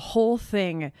chugs the whole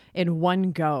thing in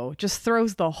one go, just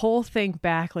throws the whole thing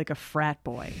back like a frat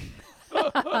boy.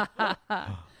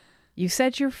 You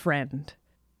said your friend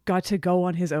got to go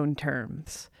on his own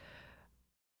terms.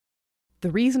 The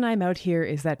reason I'm out here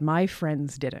is that my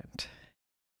friends didn't.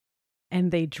 And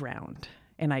they drowned,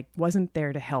 and I wasn't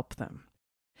there to help them.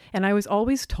 And I was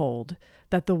always told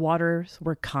that the waters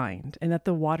were kind, and that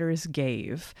the waters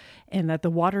gave, and that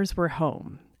the waters were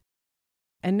home.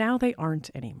 And now they aren't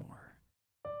anymore.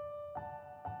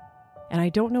 And I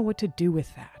don't know what to do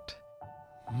with that.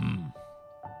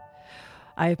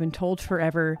 I have been told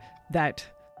forever that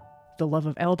the love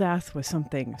of Eldath was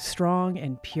something strong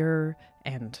and pure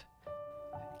and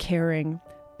caring,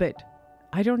 but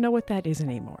I don't know what that is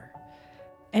anymore.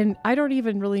 And I don't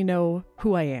even really know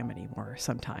who I am anymore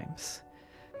sometimes.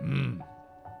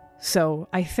 So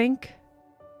I think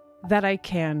that I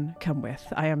can come with.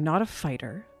 I am not a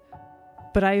fighter,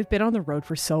 but I have been on the road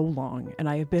for so long, and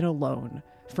I have been alone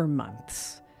for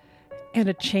months. And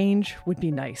a change would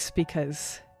be nice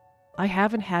because I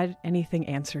haven't had anything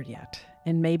answered yet,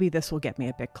 and maybe this will get me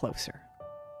a bit closer.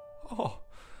 Oh.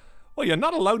 Well, you're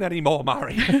not alone anymore,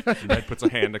 Mari. Red puts a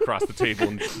hand across the table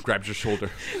and grabs your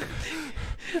shoulder.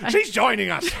 She's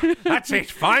joining us. That's it.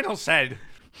 Final said.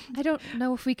 I don't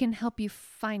know if we can help you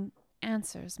find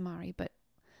answers, Mari, but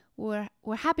we're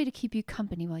happy to keep you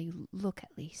company while you look,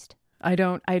 at least. I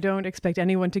don't expect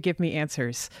anyone to give me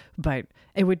answers, but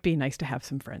it would be nice to have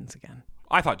some friends again.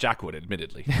 I thought Jack would,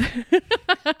 admittedly.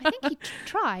 I think he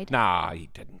tried. Nah, he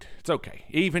didn't. It's okay.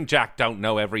 Even Jack don't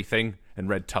know everything. And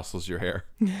Red tussles your hair.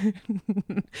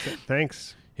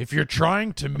 Thanks. If you're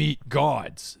trying to meet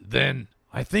gods, then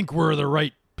I think we're the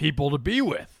right people to be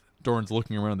with. Doran's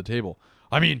looking around the table.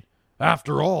 I mean,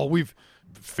 after all, we've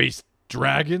faced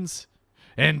dragons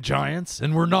and giants,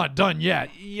 and we're not done yet.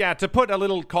 Yeah, to put a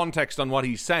little context on what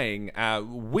he's saying,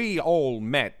 we all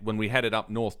met when we headed up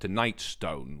north to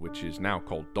Nightstone, which is now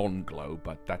called Dawnglow,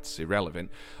 but that's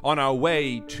irrelevant. On our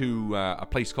way to a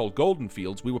place called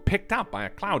Goldenfields, we were picked up by a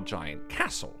cloud giant,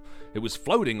 Castle. It was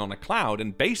floating on a cloud,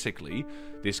 and basically,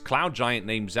 this cloud giant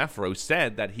named Zephyros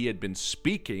said that he had been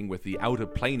speaking with the outer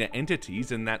planar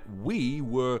entities, and that we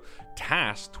were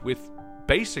tasked with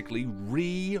basically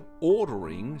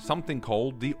reordering something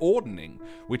called the Ordning,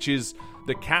 which is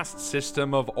the caste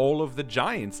system of all of the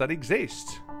giants that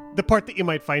exist. The part that you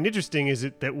might find interesting is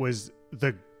that was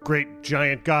the great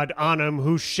giant god Anam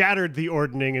who shattered the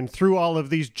Ordning and threw all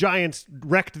of these giants,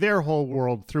 wrecked their whole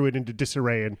world, threw it into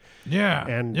disarray. And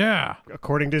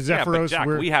according to Zephyros, but Jack,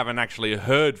 we haven't actually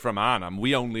heard from Anam.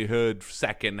 We only heard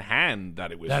secondhand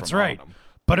that it was That's from right. Anam.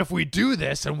 But if we do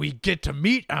this and we get to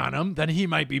meet Anam, then he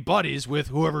might be buddies with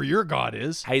whoever your god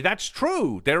is. Hey, that's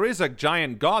true. There is a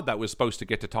giant god that was supposed to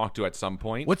get to talk to at some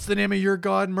point. What's the name of your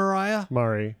god, Mariah?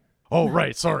 Mari. Oh,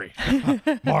 right. Sorry.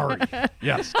 Mari.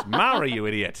 Yes. Mari, you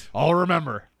idiot. I'll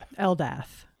remember.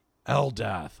 Eldath.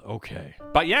 Okay.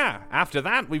 But yeah, after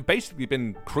that, we've basically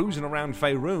been cruising around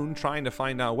Faerun trying to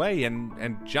find our way,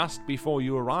 and just before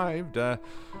you arrived,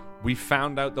 we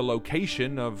found out the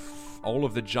location of all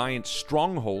of the giant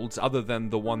strongholds other than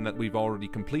the one that we've already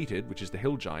completed, which is the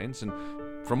Hill Giants, and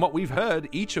from what we've heard,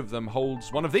 each of them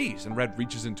holds one of these, and Red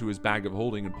reaches into his bag of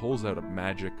holding and pulls out a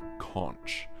magic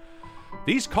conch.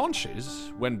 These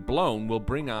conches, when blown, will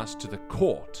bring us to the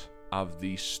court of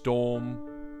the Storm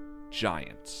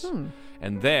Giants.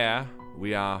 And there,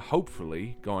 we are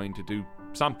hopefully going to do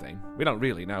something. We don't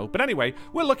really know. But anyway,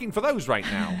 we're looking for those right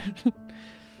now.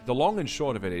 The long and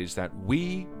short of it is that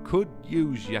we could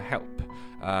use your help.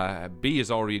 Bee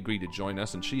has already agreed to join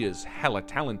us, and she is hella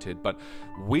talented, but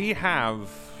we have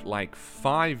like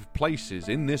 5 places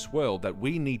in this world that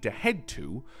we need to head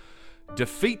to,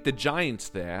 defeat the giants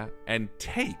there, and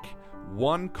take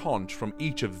one conch from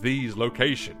each of these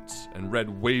locations. And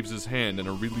Red waves his hand, and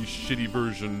a really shitty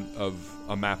version of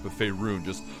a map of Faerun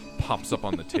just pops up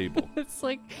on the table. It's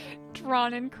like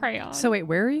drawn in crayon. So wait,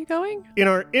 where are you going? In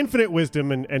our infinite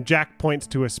wisdom, and Jack points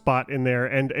to a spot in there,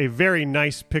 and a very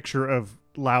nice picture of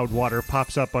Loudwater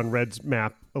pops up on Red's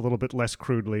map a little bit less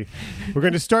crudely. We're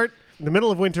going to start in the middle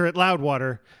of winter at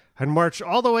Loudwater and march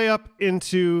all the way up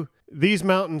into these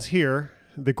mountains here,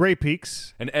 the Grey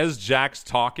Peaks. And as Jack's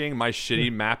talking, my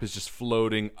shitty map is just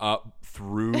floating up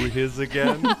through his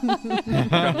again.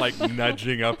 I'm like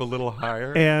nudging up a little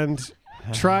higher. And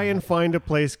try and find a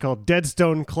place called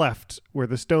Deadstone Cleft where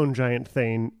the stone giant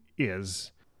Thane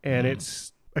is. And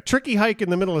it's a tricky hike in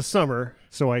the middle of summer,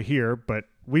 so I hear, but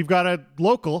we've got a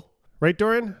local, right,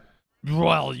 Dorian?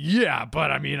 Well, yeah, but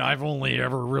I mean, I've only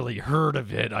ever really heard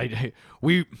of it.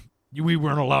 We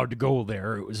weren't allowed to go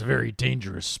there. It was a very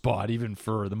dangerous spot, even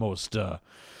for the most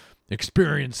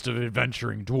experienced of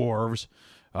adventuring dwarves.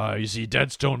 You see,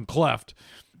 Deadstone Cleft.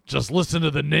 Just listen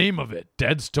to the name of it,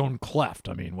 Deadstone Cleft.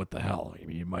 I mean, what the hell? I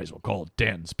mean, you might as well call it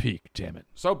Dan's Peak, damn it.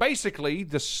 So basically,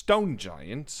 the stone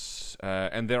giants,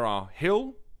 and there are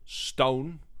hill,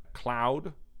 stone,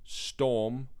 cloud,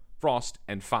 storm, frost,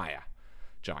 and fire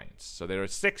giants. So there are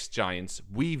 6 giants.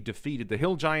 We've defeated the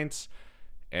hill giants,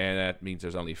 and that means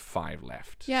there's only 5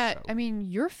 left. Yeah, so. I mean,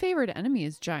 your favorite enemy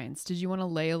is giants. Did you want to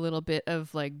lay a little bit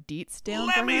of, like, deets down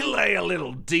Let for me him? lay a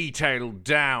little detail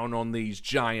down on these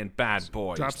giant bad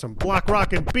boys. Drop some block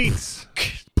rockin' beats.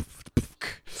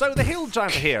 So the hill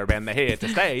giants are here, and they're here to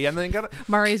stay, and then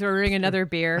Mari's ordering another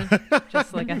beer.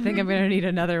 Just like, I think I'm going to need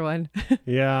another one.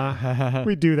 Yeah,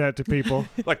 we do that to people.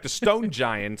 Like the stone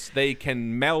giants, they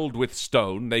can meld with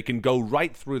stone. They can go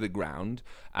right through the ground.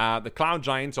 The cloud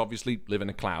giants obviously live in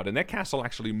a cloud, and their castle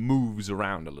actually moves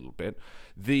around a little bit.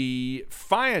 The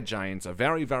fire giants are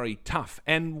very, very tough,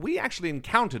 and we actually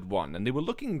encountered one, and they were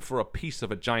looking for a piece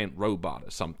of a giant robot or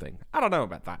something. I don't know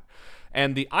about that.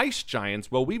 And the ice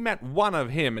giants, well, we met one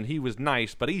of him, and he was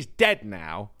nice, but he's dead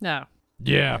now. No.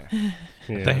 Yeah.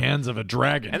 At the hands of a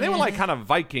dragon. And they were like kind of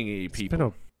Viking-y people. Been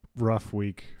a rough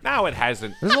week. No, it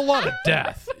hasn't. There's a lot of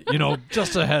death.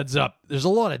 Just a heads up. There's a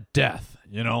lot of death,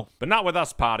 But not with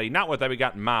us, party. Not with that we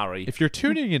got Mari. If you're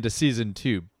tuning into season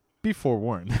 2, be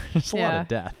forewarned. There's a lot of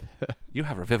death. You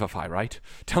have Revivify, right?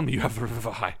 Tell me you have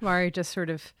Revivify. Mari just sort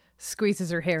of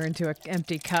squeezes her hair into an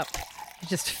empty cup. It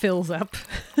just fills up.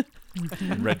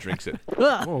 And Red drinks it.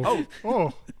 Oh.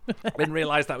 Didn't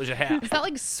realize that was your hair. Is that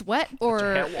like sweat or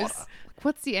hair water.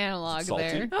 what's the analog Salty?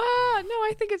 there? No,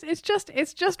 I think it's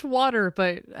just water,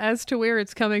 but as to where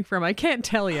it's coming from, I can't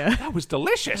tell you. That was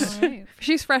delicious. Right.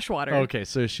 She's freshwater. Okay,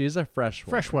 so she's a freshwater.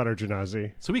 Freshwater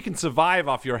Genasi. So we can survive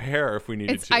off your hair if we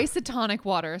needed It's to. isotonic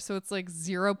water, so it's like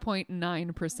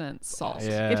 0.9% salt.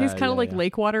 Yeah, It is kind of like yeah.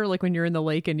 lake water, like when you're in the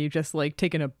lake and you just like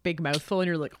taking a big mouthful and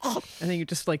you're like, oh, and then you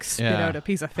just like spit Yeah. out a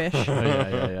piece of fish.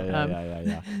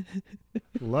 Yeah.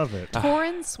 Love it.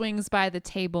 Torin swings by the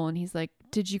table and he's like,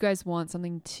 "Did you guys want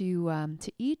something to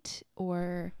eat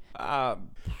or?"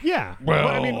 Yeah. Well,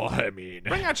 I I mean, mean,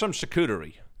 Bring out some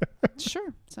charcuterie.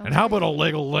 Sure. Sounds and how great. about a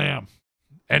leg of lamb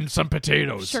and some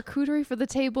potatoes? charcuterie for the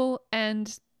table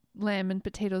and lamb and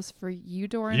potatoes for you,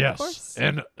 Doran? Of Yes, course.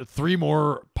 and 3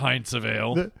 more pints of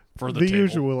ale for the table.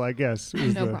 usual, I guess,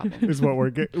 is, No problem. is what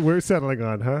we're settling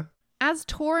on, huh? As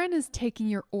Torin is taking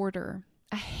your order,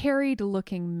 a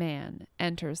harried-looking man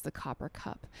enters the copper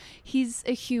cup. He's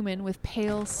a human with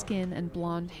pale skin and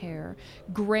blonde hair,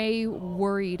 gray,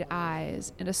 worried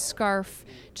eyes, and a scarf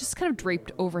just kind of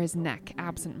draped over his neck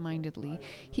absent-mindedly.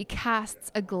 He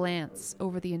casts a glance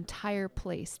over the entire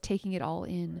place, taking it all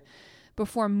in,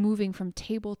 before moving from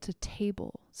table to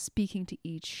table, speaking to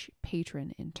each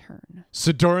patron in turn.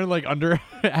 So Doran, like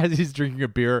as he's drinking a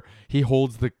beer, he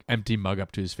holds the empty mug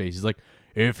up to his face. He's like,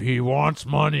 If he wants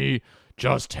money,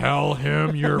 just tell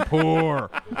him you're poor.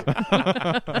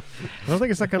 I don't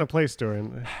think it's that kind of place,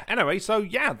 Doran. Anyway, so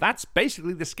yeah, that's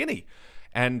basically the skinny.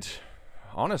 And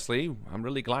honestly, I'm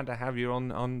really glad to have you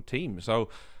on team. So,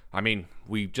 I mean,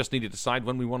 we just need to decide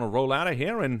when we want to roll out of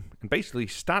here and basically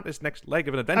start this next leg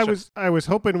of an adventure. I was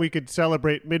hoping we could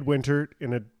celebrate midwinter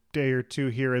in a day or two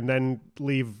here and then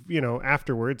leave,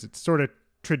 afterwards. It's sort of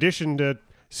tradition to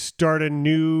start a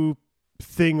new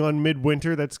thing on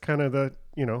midwinter. That's kind of the,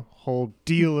 whole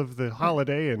deal of the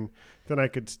holiday, and then I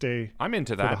could stay. I'm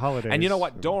into for that. the holidays. And you know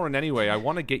what, Doran, anyway, I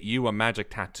want to get you a magic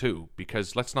tattoo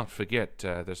because let's not forget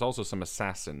there's also some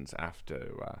assassins after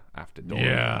Doran.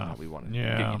 Yeah. that we want to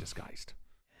Yeah. get you disguised.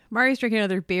 Mari's drinking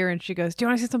another beer and she goes, do you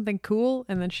want to see something cool?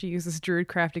 And then she uses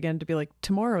Druidcraft again to be like,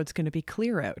 tomorrow it's going to be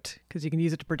clear out because you can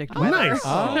use it to predict weather. Nice.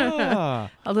 Ah.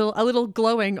 A little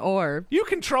glowing orb. You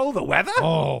control the weather?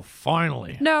 Oh,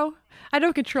 finally. No, I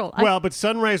don't control. Well, but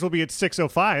sunrise will be at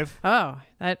 6:05. Oh,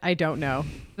 that I don't know.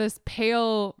 This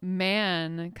pale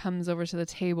man comes over to the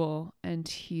table and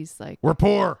he's like, We're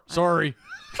poor. Sorry.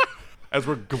 As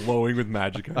we're glowing with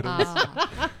magic items.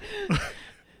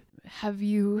 have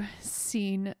you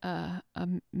seen a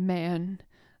man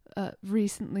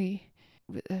recently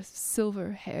with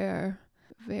silver hair,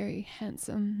 very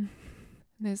handsome?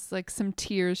 There's like some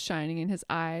tears shining in his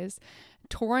eyes.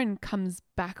 Torin comes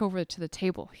back over to the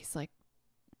table. He's like,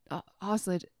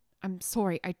 Oslid, I'm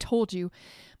sorry. I told you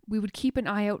we would keep an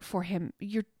eye out for him.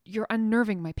 You're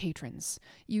unnerving my patrons.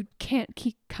 You can't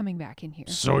keep coming back in here.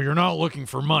 So you're not looking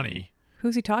for money.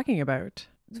 Who's he talking about?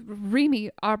 Remy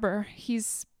Arbor,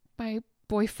 he's my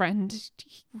boyfriend.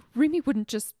 Remy wouldn't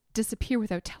just disappear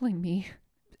without telling me.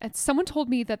 And someone told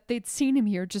me that they'd seen him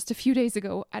here just a few days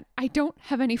ago, and I don't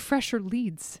have any fresher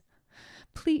leads.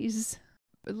 Please.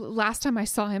 Last time I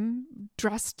saw him,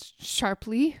 dressed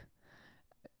sharply,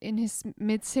 in his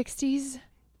mid-60s.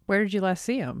 Where did you last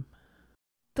see him?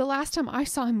 The last time I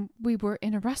saw him, we were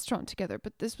in a restaurant together,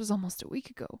 but this was almost a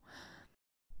week ago.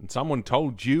 And someone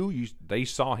told you they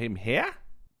saw him here?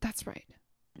 That's right.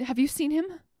 Have you seen him?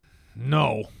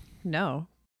 No. No.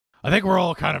 I think we're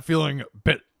all kind of feeling a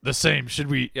bit the same.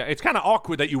 Should we? Yeah, it's kind of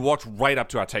awkward that you walked right up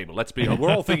to our table. Let's be honest. We're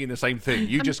all thinking the same thing.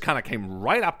 You just kind of came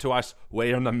right up to us.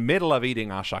 We're in the middle of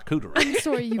eating our charcuterie. I'm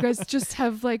sorry, you guys just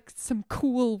have like some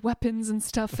cool weapons and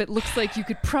stuff. It looks like you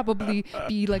could probably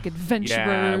be like adventurers.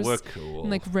 Yeah, we're cool. And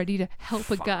like ready to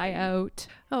help a guy out.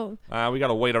 Oh. We got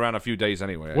to wait around a few days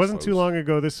anyway. Wasn't too long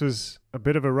ago. This was a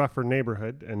bit of a rougher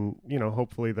neighborhood, and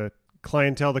hopefully the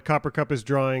clientele the Copper Cup is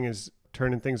drawing is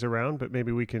turning things around. But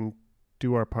maybe we can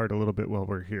do our part a little bit while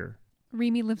we're here.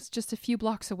 Remy lives just a few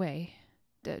blocks away,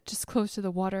 just close to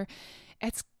the water.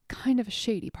 It's kind of a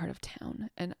shady part of town,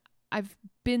 and I've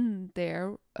been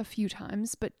there a few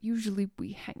times, but usually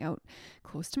we hang out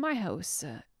close to my house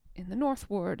in the North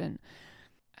Ward, and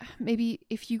maybe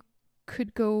if you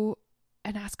could go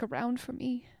and ask around for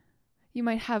me, you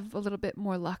might have a little bit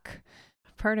more luck.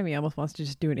 Part of me almost wants to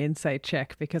just do an insight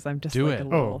check because I'm just Do like it. a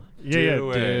little... Yeah.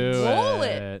 Do Roll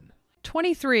it.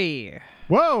 23.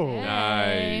 Whoa.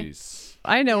 Nice.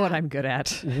 I know what I'm good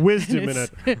at. Wisdom in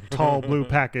a tall blue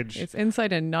package. It's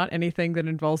insight and not anything that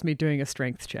involves me doing a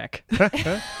strength check.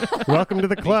 Welcome to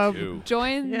the club.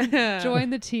 Join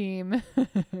the team.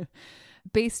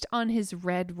 Based on his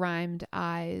red-rimed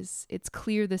eyes, it's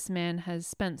clear this man has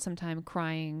spent some time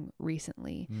crying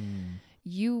recently.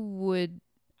 You would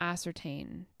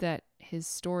ascertain that his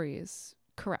story is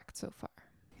correct so far.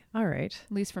 All right.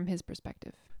 At least from his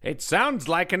perspective. It sounds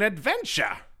like an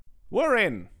adventure. We're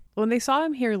in. When they saw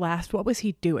him here last, what was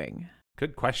he doing?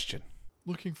 Good question.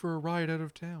 Looking for a ride out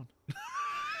of town.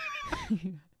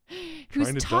 He was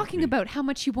Trying to dump talking me. about how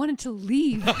much he wanted to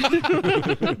leave.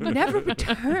 Never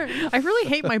return. I really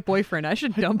hate my boyfriend. I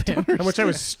should dump him. How much I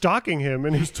was stalking him,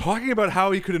 and He was talking about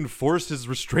how he could enforce his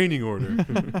restraining order.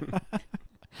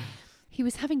 He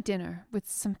was having dinner with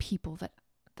some people that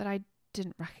I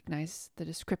didn't recognize the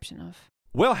description of.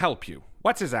 We'll help you.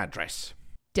 What's his address?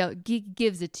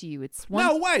 Gives it to you. It's one.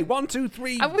 No way.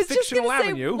 123 I was just Fictional gonna say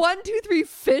Avenue. 123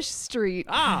 Fish Street.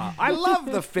 I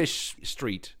love the Fish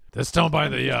Street. That's down by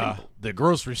the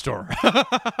grocery store.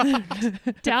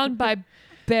 Down by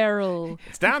Barrel.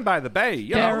 It's down by the bay,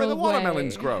 where the Barrel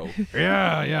watermelons Way. grow.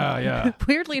 Yeah.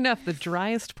 Weirdly enough, the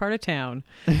driest part of town.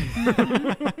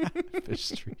 Fish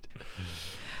Street.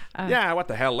 Yeah, what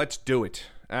the hell? Let's do it.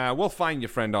 We'll find your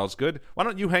friend Osgood. Why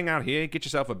don't you hang out here, get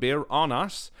yourself a beer on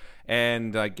us,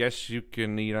 and I guess you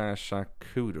can eat our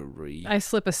charcuterie. I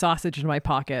slip a sausage in my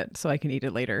pocket so I can eat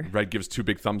it later. Red gives 2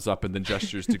 big thumbs up and then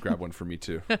gestures to grab one for me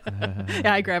too.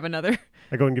 Yeah, I grab another.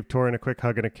 I go and give Torin a quick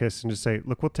hug and a kiss and just say,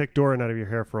 look, we'll take Doran out of your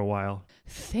hair for a while.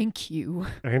 Thank you.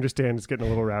 I understand it's getting a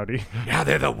little rowdy. Yeah,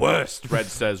 they're the worst, Red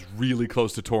says, really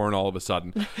close to Torin all of a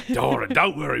sudden. Torin,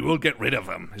 don't worry, we'll get rid of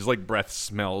him. His breath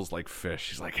smells like fish.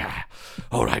 He's like,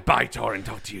 all right, bye, Torin,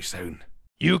 talk to you soon.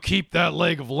 You keep that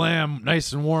leg of lamb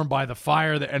nice and warm by the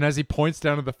fire. And as he points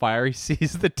down at the fire, he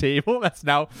sees the table that's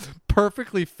now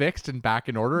perfectly fixed and back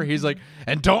in order. He's like,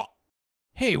 And don't...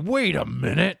 Hey, wait a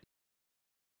minute.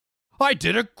 I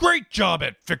did a great job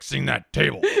at fixing that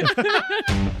table.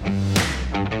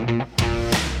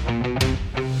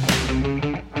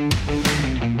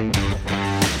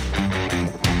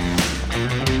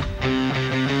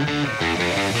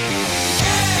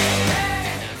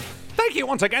 Thank you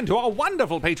once again to our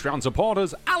wonderful Patreon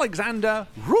supporters, Alexander,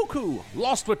 Ruku,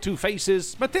 Lost with Two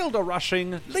Faces, Matilda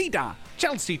Rushing, Lida,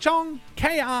 Chelsea Chong,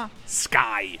 KR,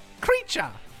 Sky, Creature,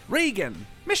 Regan,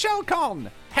 Michelle Conn,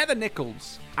 Heather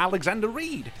Nichols, Alexander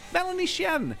Reed, Melanie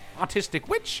Shen, Artistic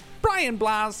Witch, Brian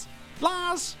Blas,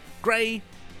 Lars, Gray,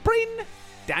 Bryn,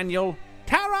 Daniel,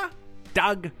 Tara,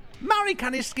 Doug, Mary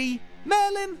Kaniski,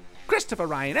 Merlin, Christopher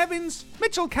Ryan Evans,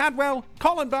 Mitchell Cadwell,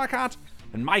 Colin Burkhardt,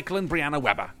 and Michael and Brianna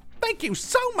Weber. Thank you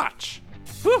so much!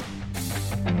 Whew.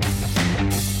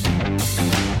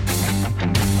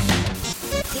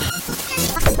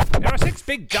 There are 6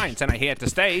 big giants and are here to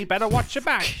stay. Better watch your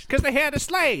back, cause they're here to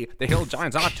slay. The hill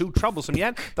giants aren't too troublesome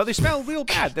yet, though they smell real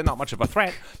bad, they're not much of a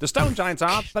threat. The stone giants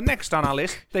are the next on our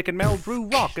list. They can meld through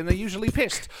rock and they're usually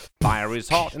pissed. Fire is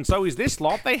hot and so is this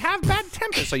lot. They have bad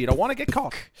tempers so you don't want to get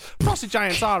caught. Frosty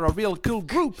giants are a real cool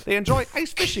group. They enjoy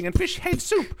ice fishing and fish head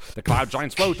soup. The cloud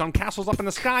giants float on castles up in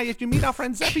the sky. If you meet our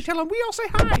friend Zeffy, tell him we all say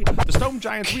hi. The stone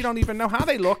giants, we don't even know how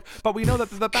they look, but we know that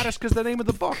they're the baddest cause they're the name of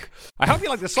the book. I hope you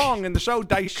like the song and the show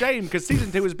Dice Shame, cause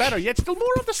season 2 is better, yet still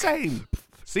more of the same.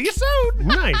 See you soon.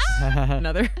 Nice.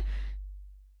 Another.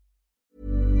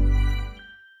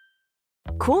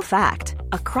 Cool fact,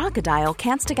 a crocodile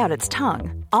can't stick out its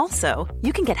tongue. Also,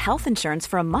 you can get health insurance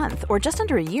for a month or just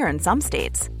under a year in some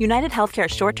states. United Healthcare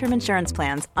short-term insurance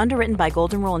plans, underwritten by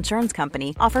Golden Rule Insurance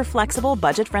Company, offer flexible,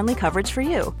 budget-friendly coverage for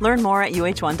you. Learn more at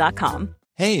uh1.com.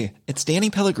 Hey, it's Danny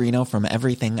Pellegrino from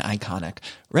Everything Iconic.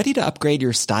 Ready to upgrade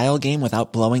your style game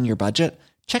without blowing your budget?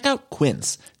 Check out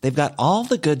Quince. They've got all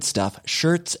the good stuff,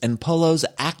 shirts and polos,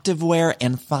 activewear,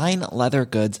 and fine leather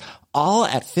goods, all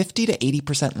at 50 to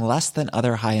 80% less than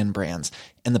other high-end brands.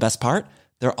 And the best part?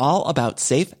 They're all about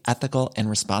safe, ethical, and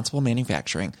responsible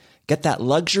manufacturing. Get that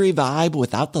luxury vibe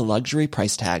without the luxury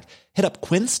price tag. Hit up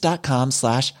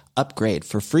quince.com/upgrade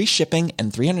for free shipping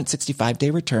and 365-day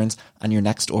returns on your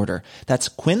next order. That's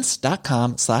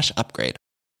quince.com/upgrade.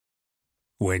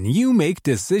 When you make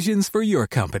decisions for your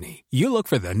company, you look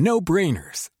for the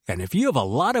no-brainers. And if you have a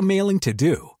lot of mailing to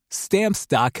do,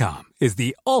 Stamps.com is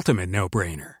the ultimate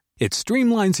no-brainer. It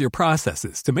streamlines your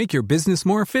processes to make your business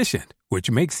more efficient, which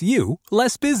makes you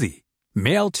less busy.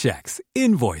 Mail checks,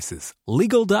 invoices,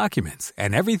 legal documents,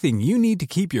 and everything you need to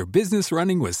keep your business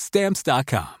running with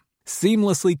Stamps.com.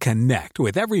 Seamlessly connect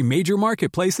with every major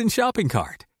marketplace and shopping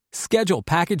cart. Schedule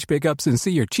package pickups and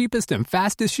see your cheapest and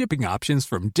fastest shipping options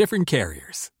from different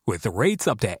carriers, with rates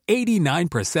up to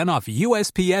 89% off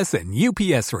USPS and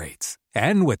UPS rates.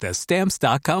 And with the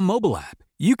Stamps.com mobile app,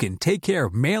 you can take care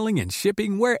of mailing and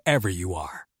shipping wherever you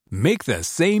are. Make the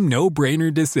same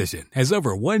no-brainer decision as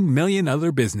over 1 million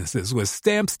other businesses with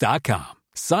Stamps.com.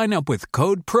 Sign up with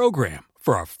code PROGRAM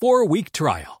for a 4-week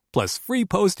trial, plus free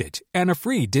postage and a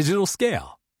free digital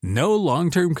scale. No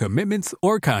long-term commitments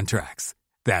or contracts.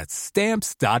 That's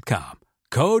Stamps.com.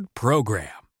 Code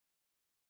PROGRAM.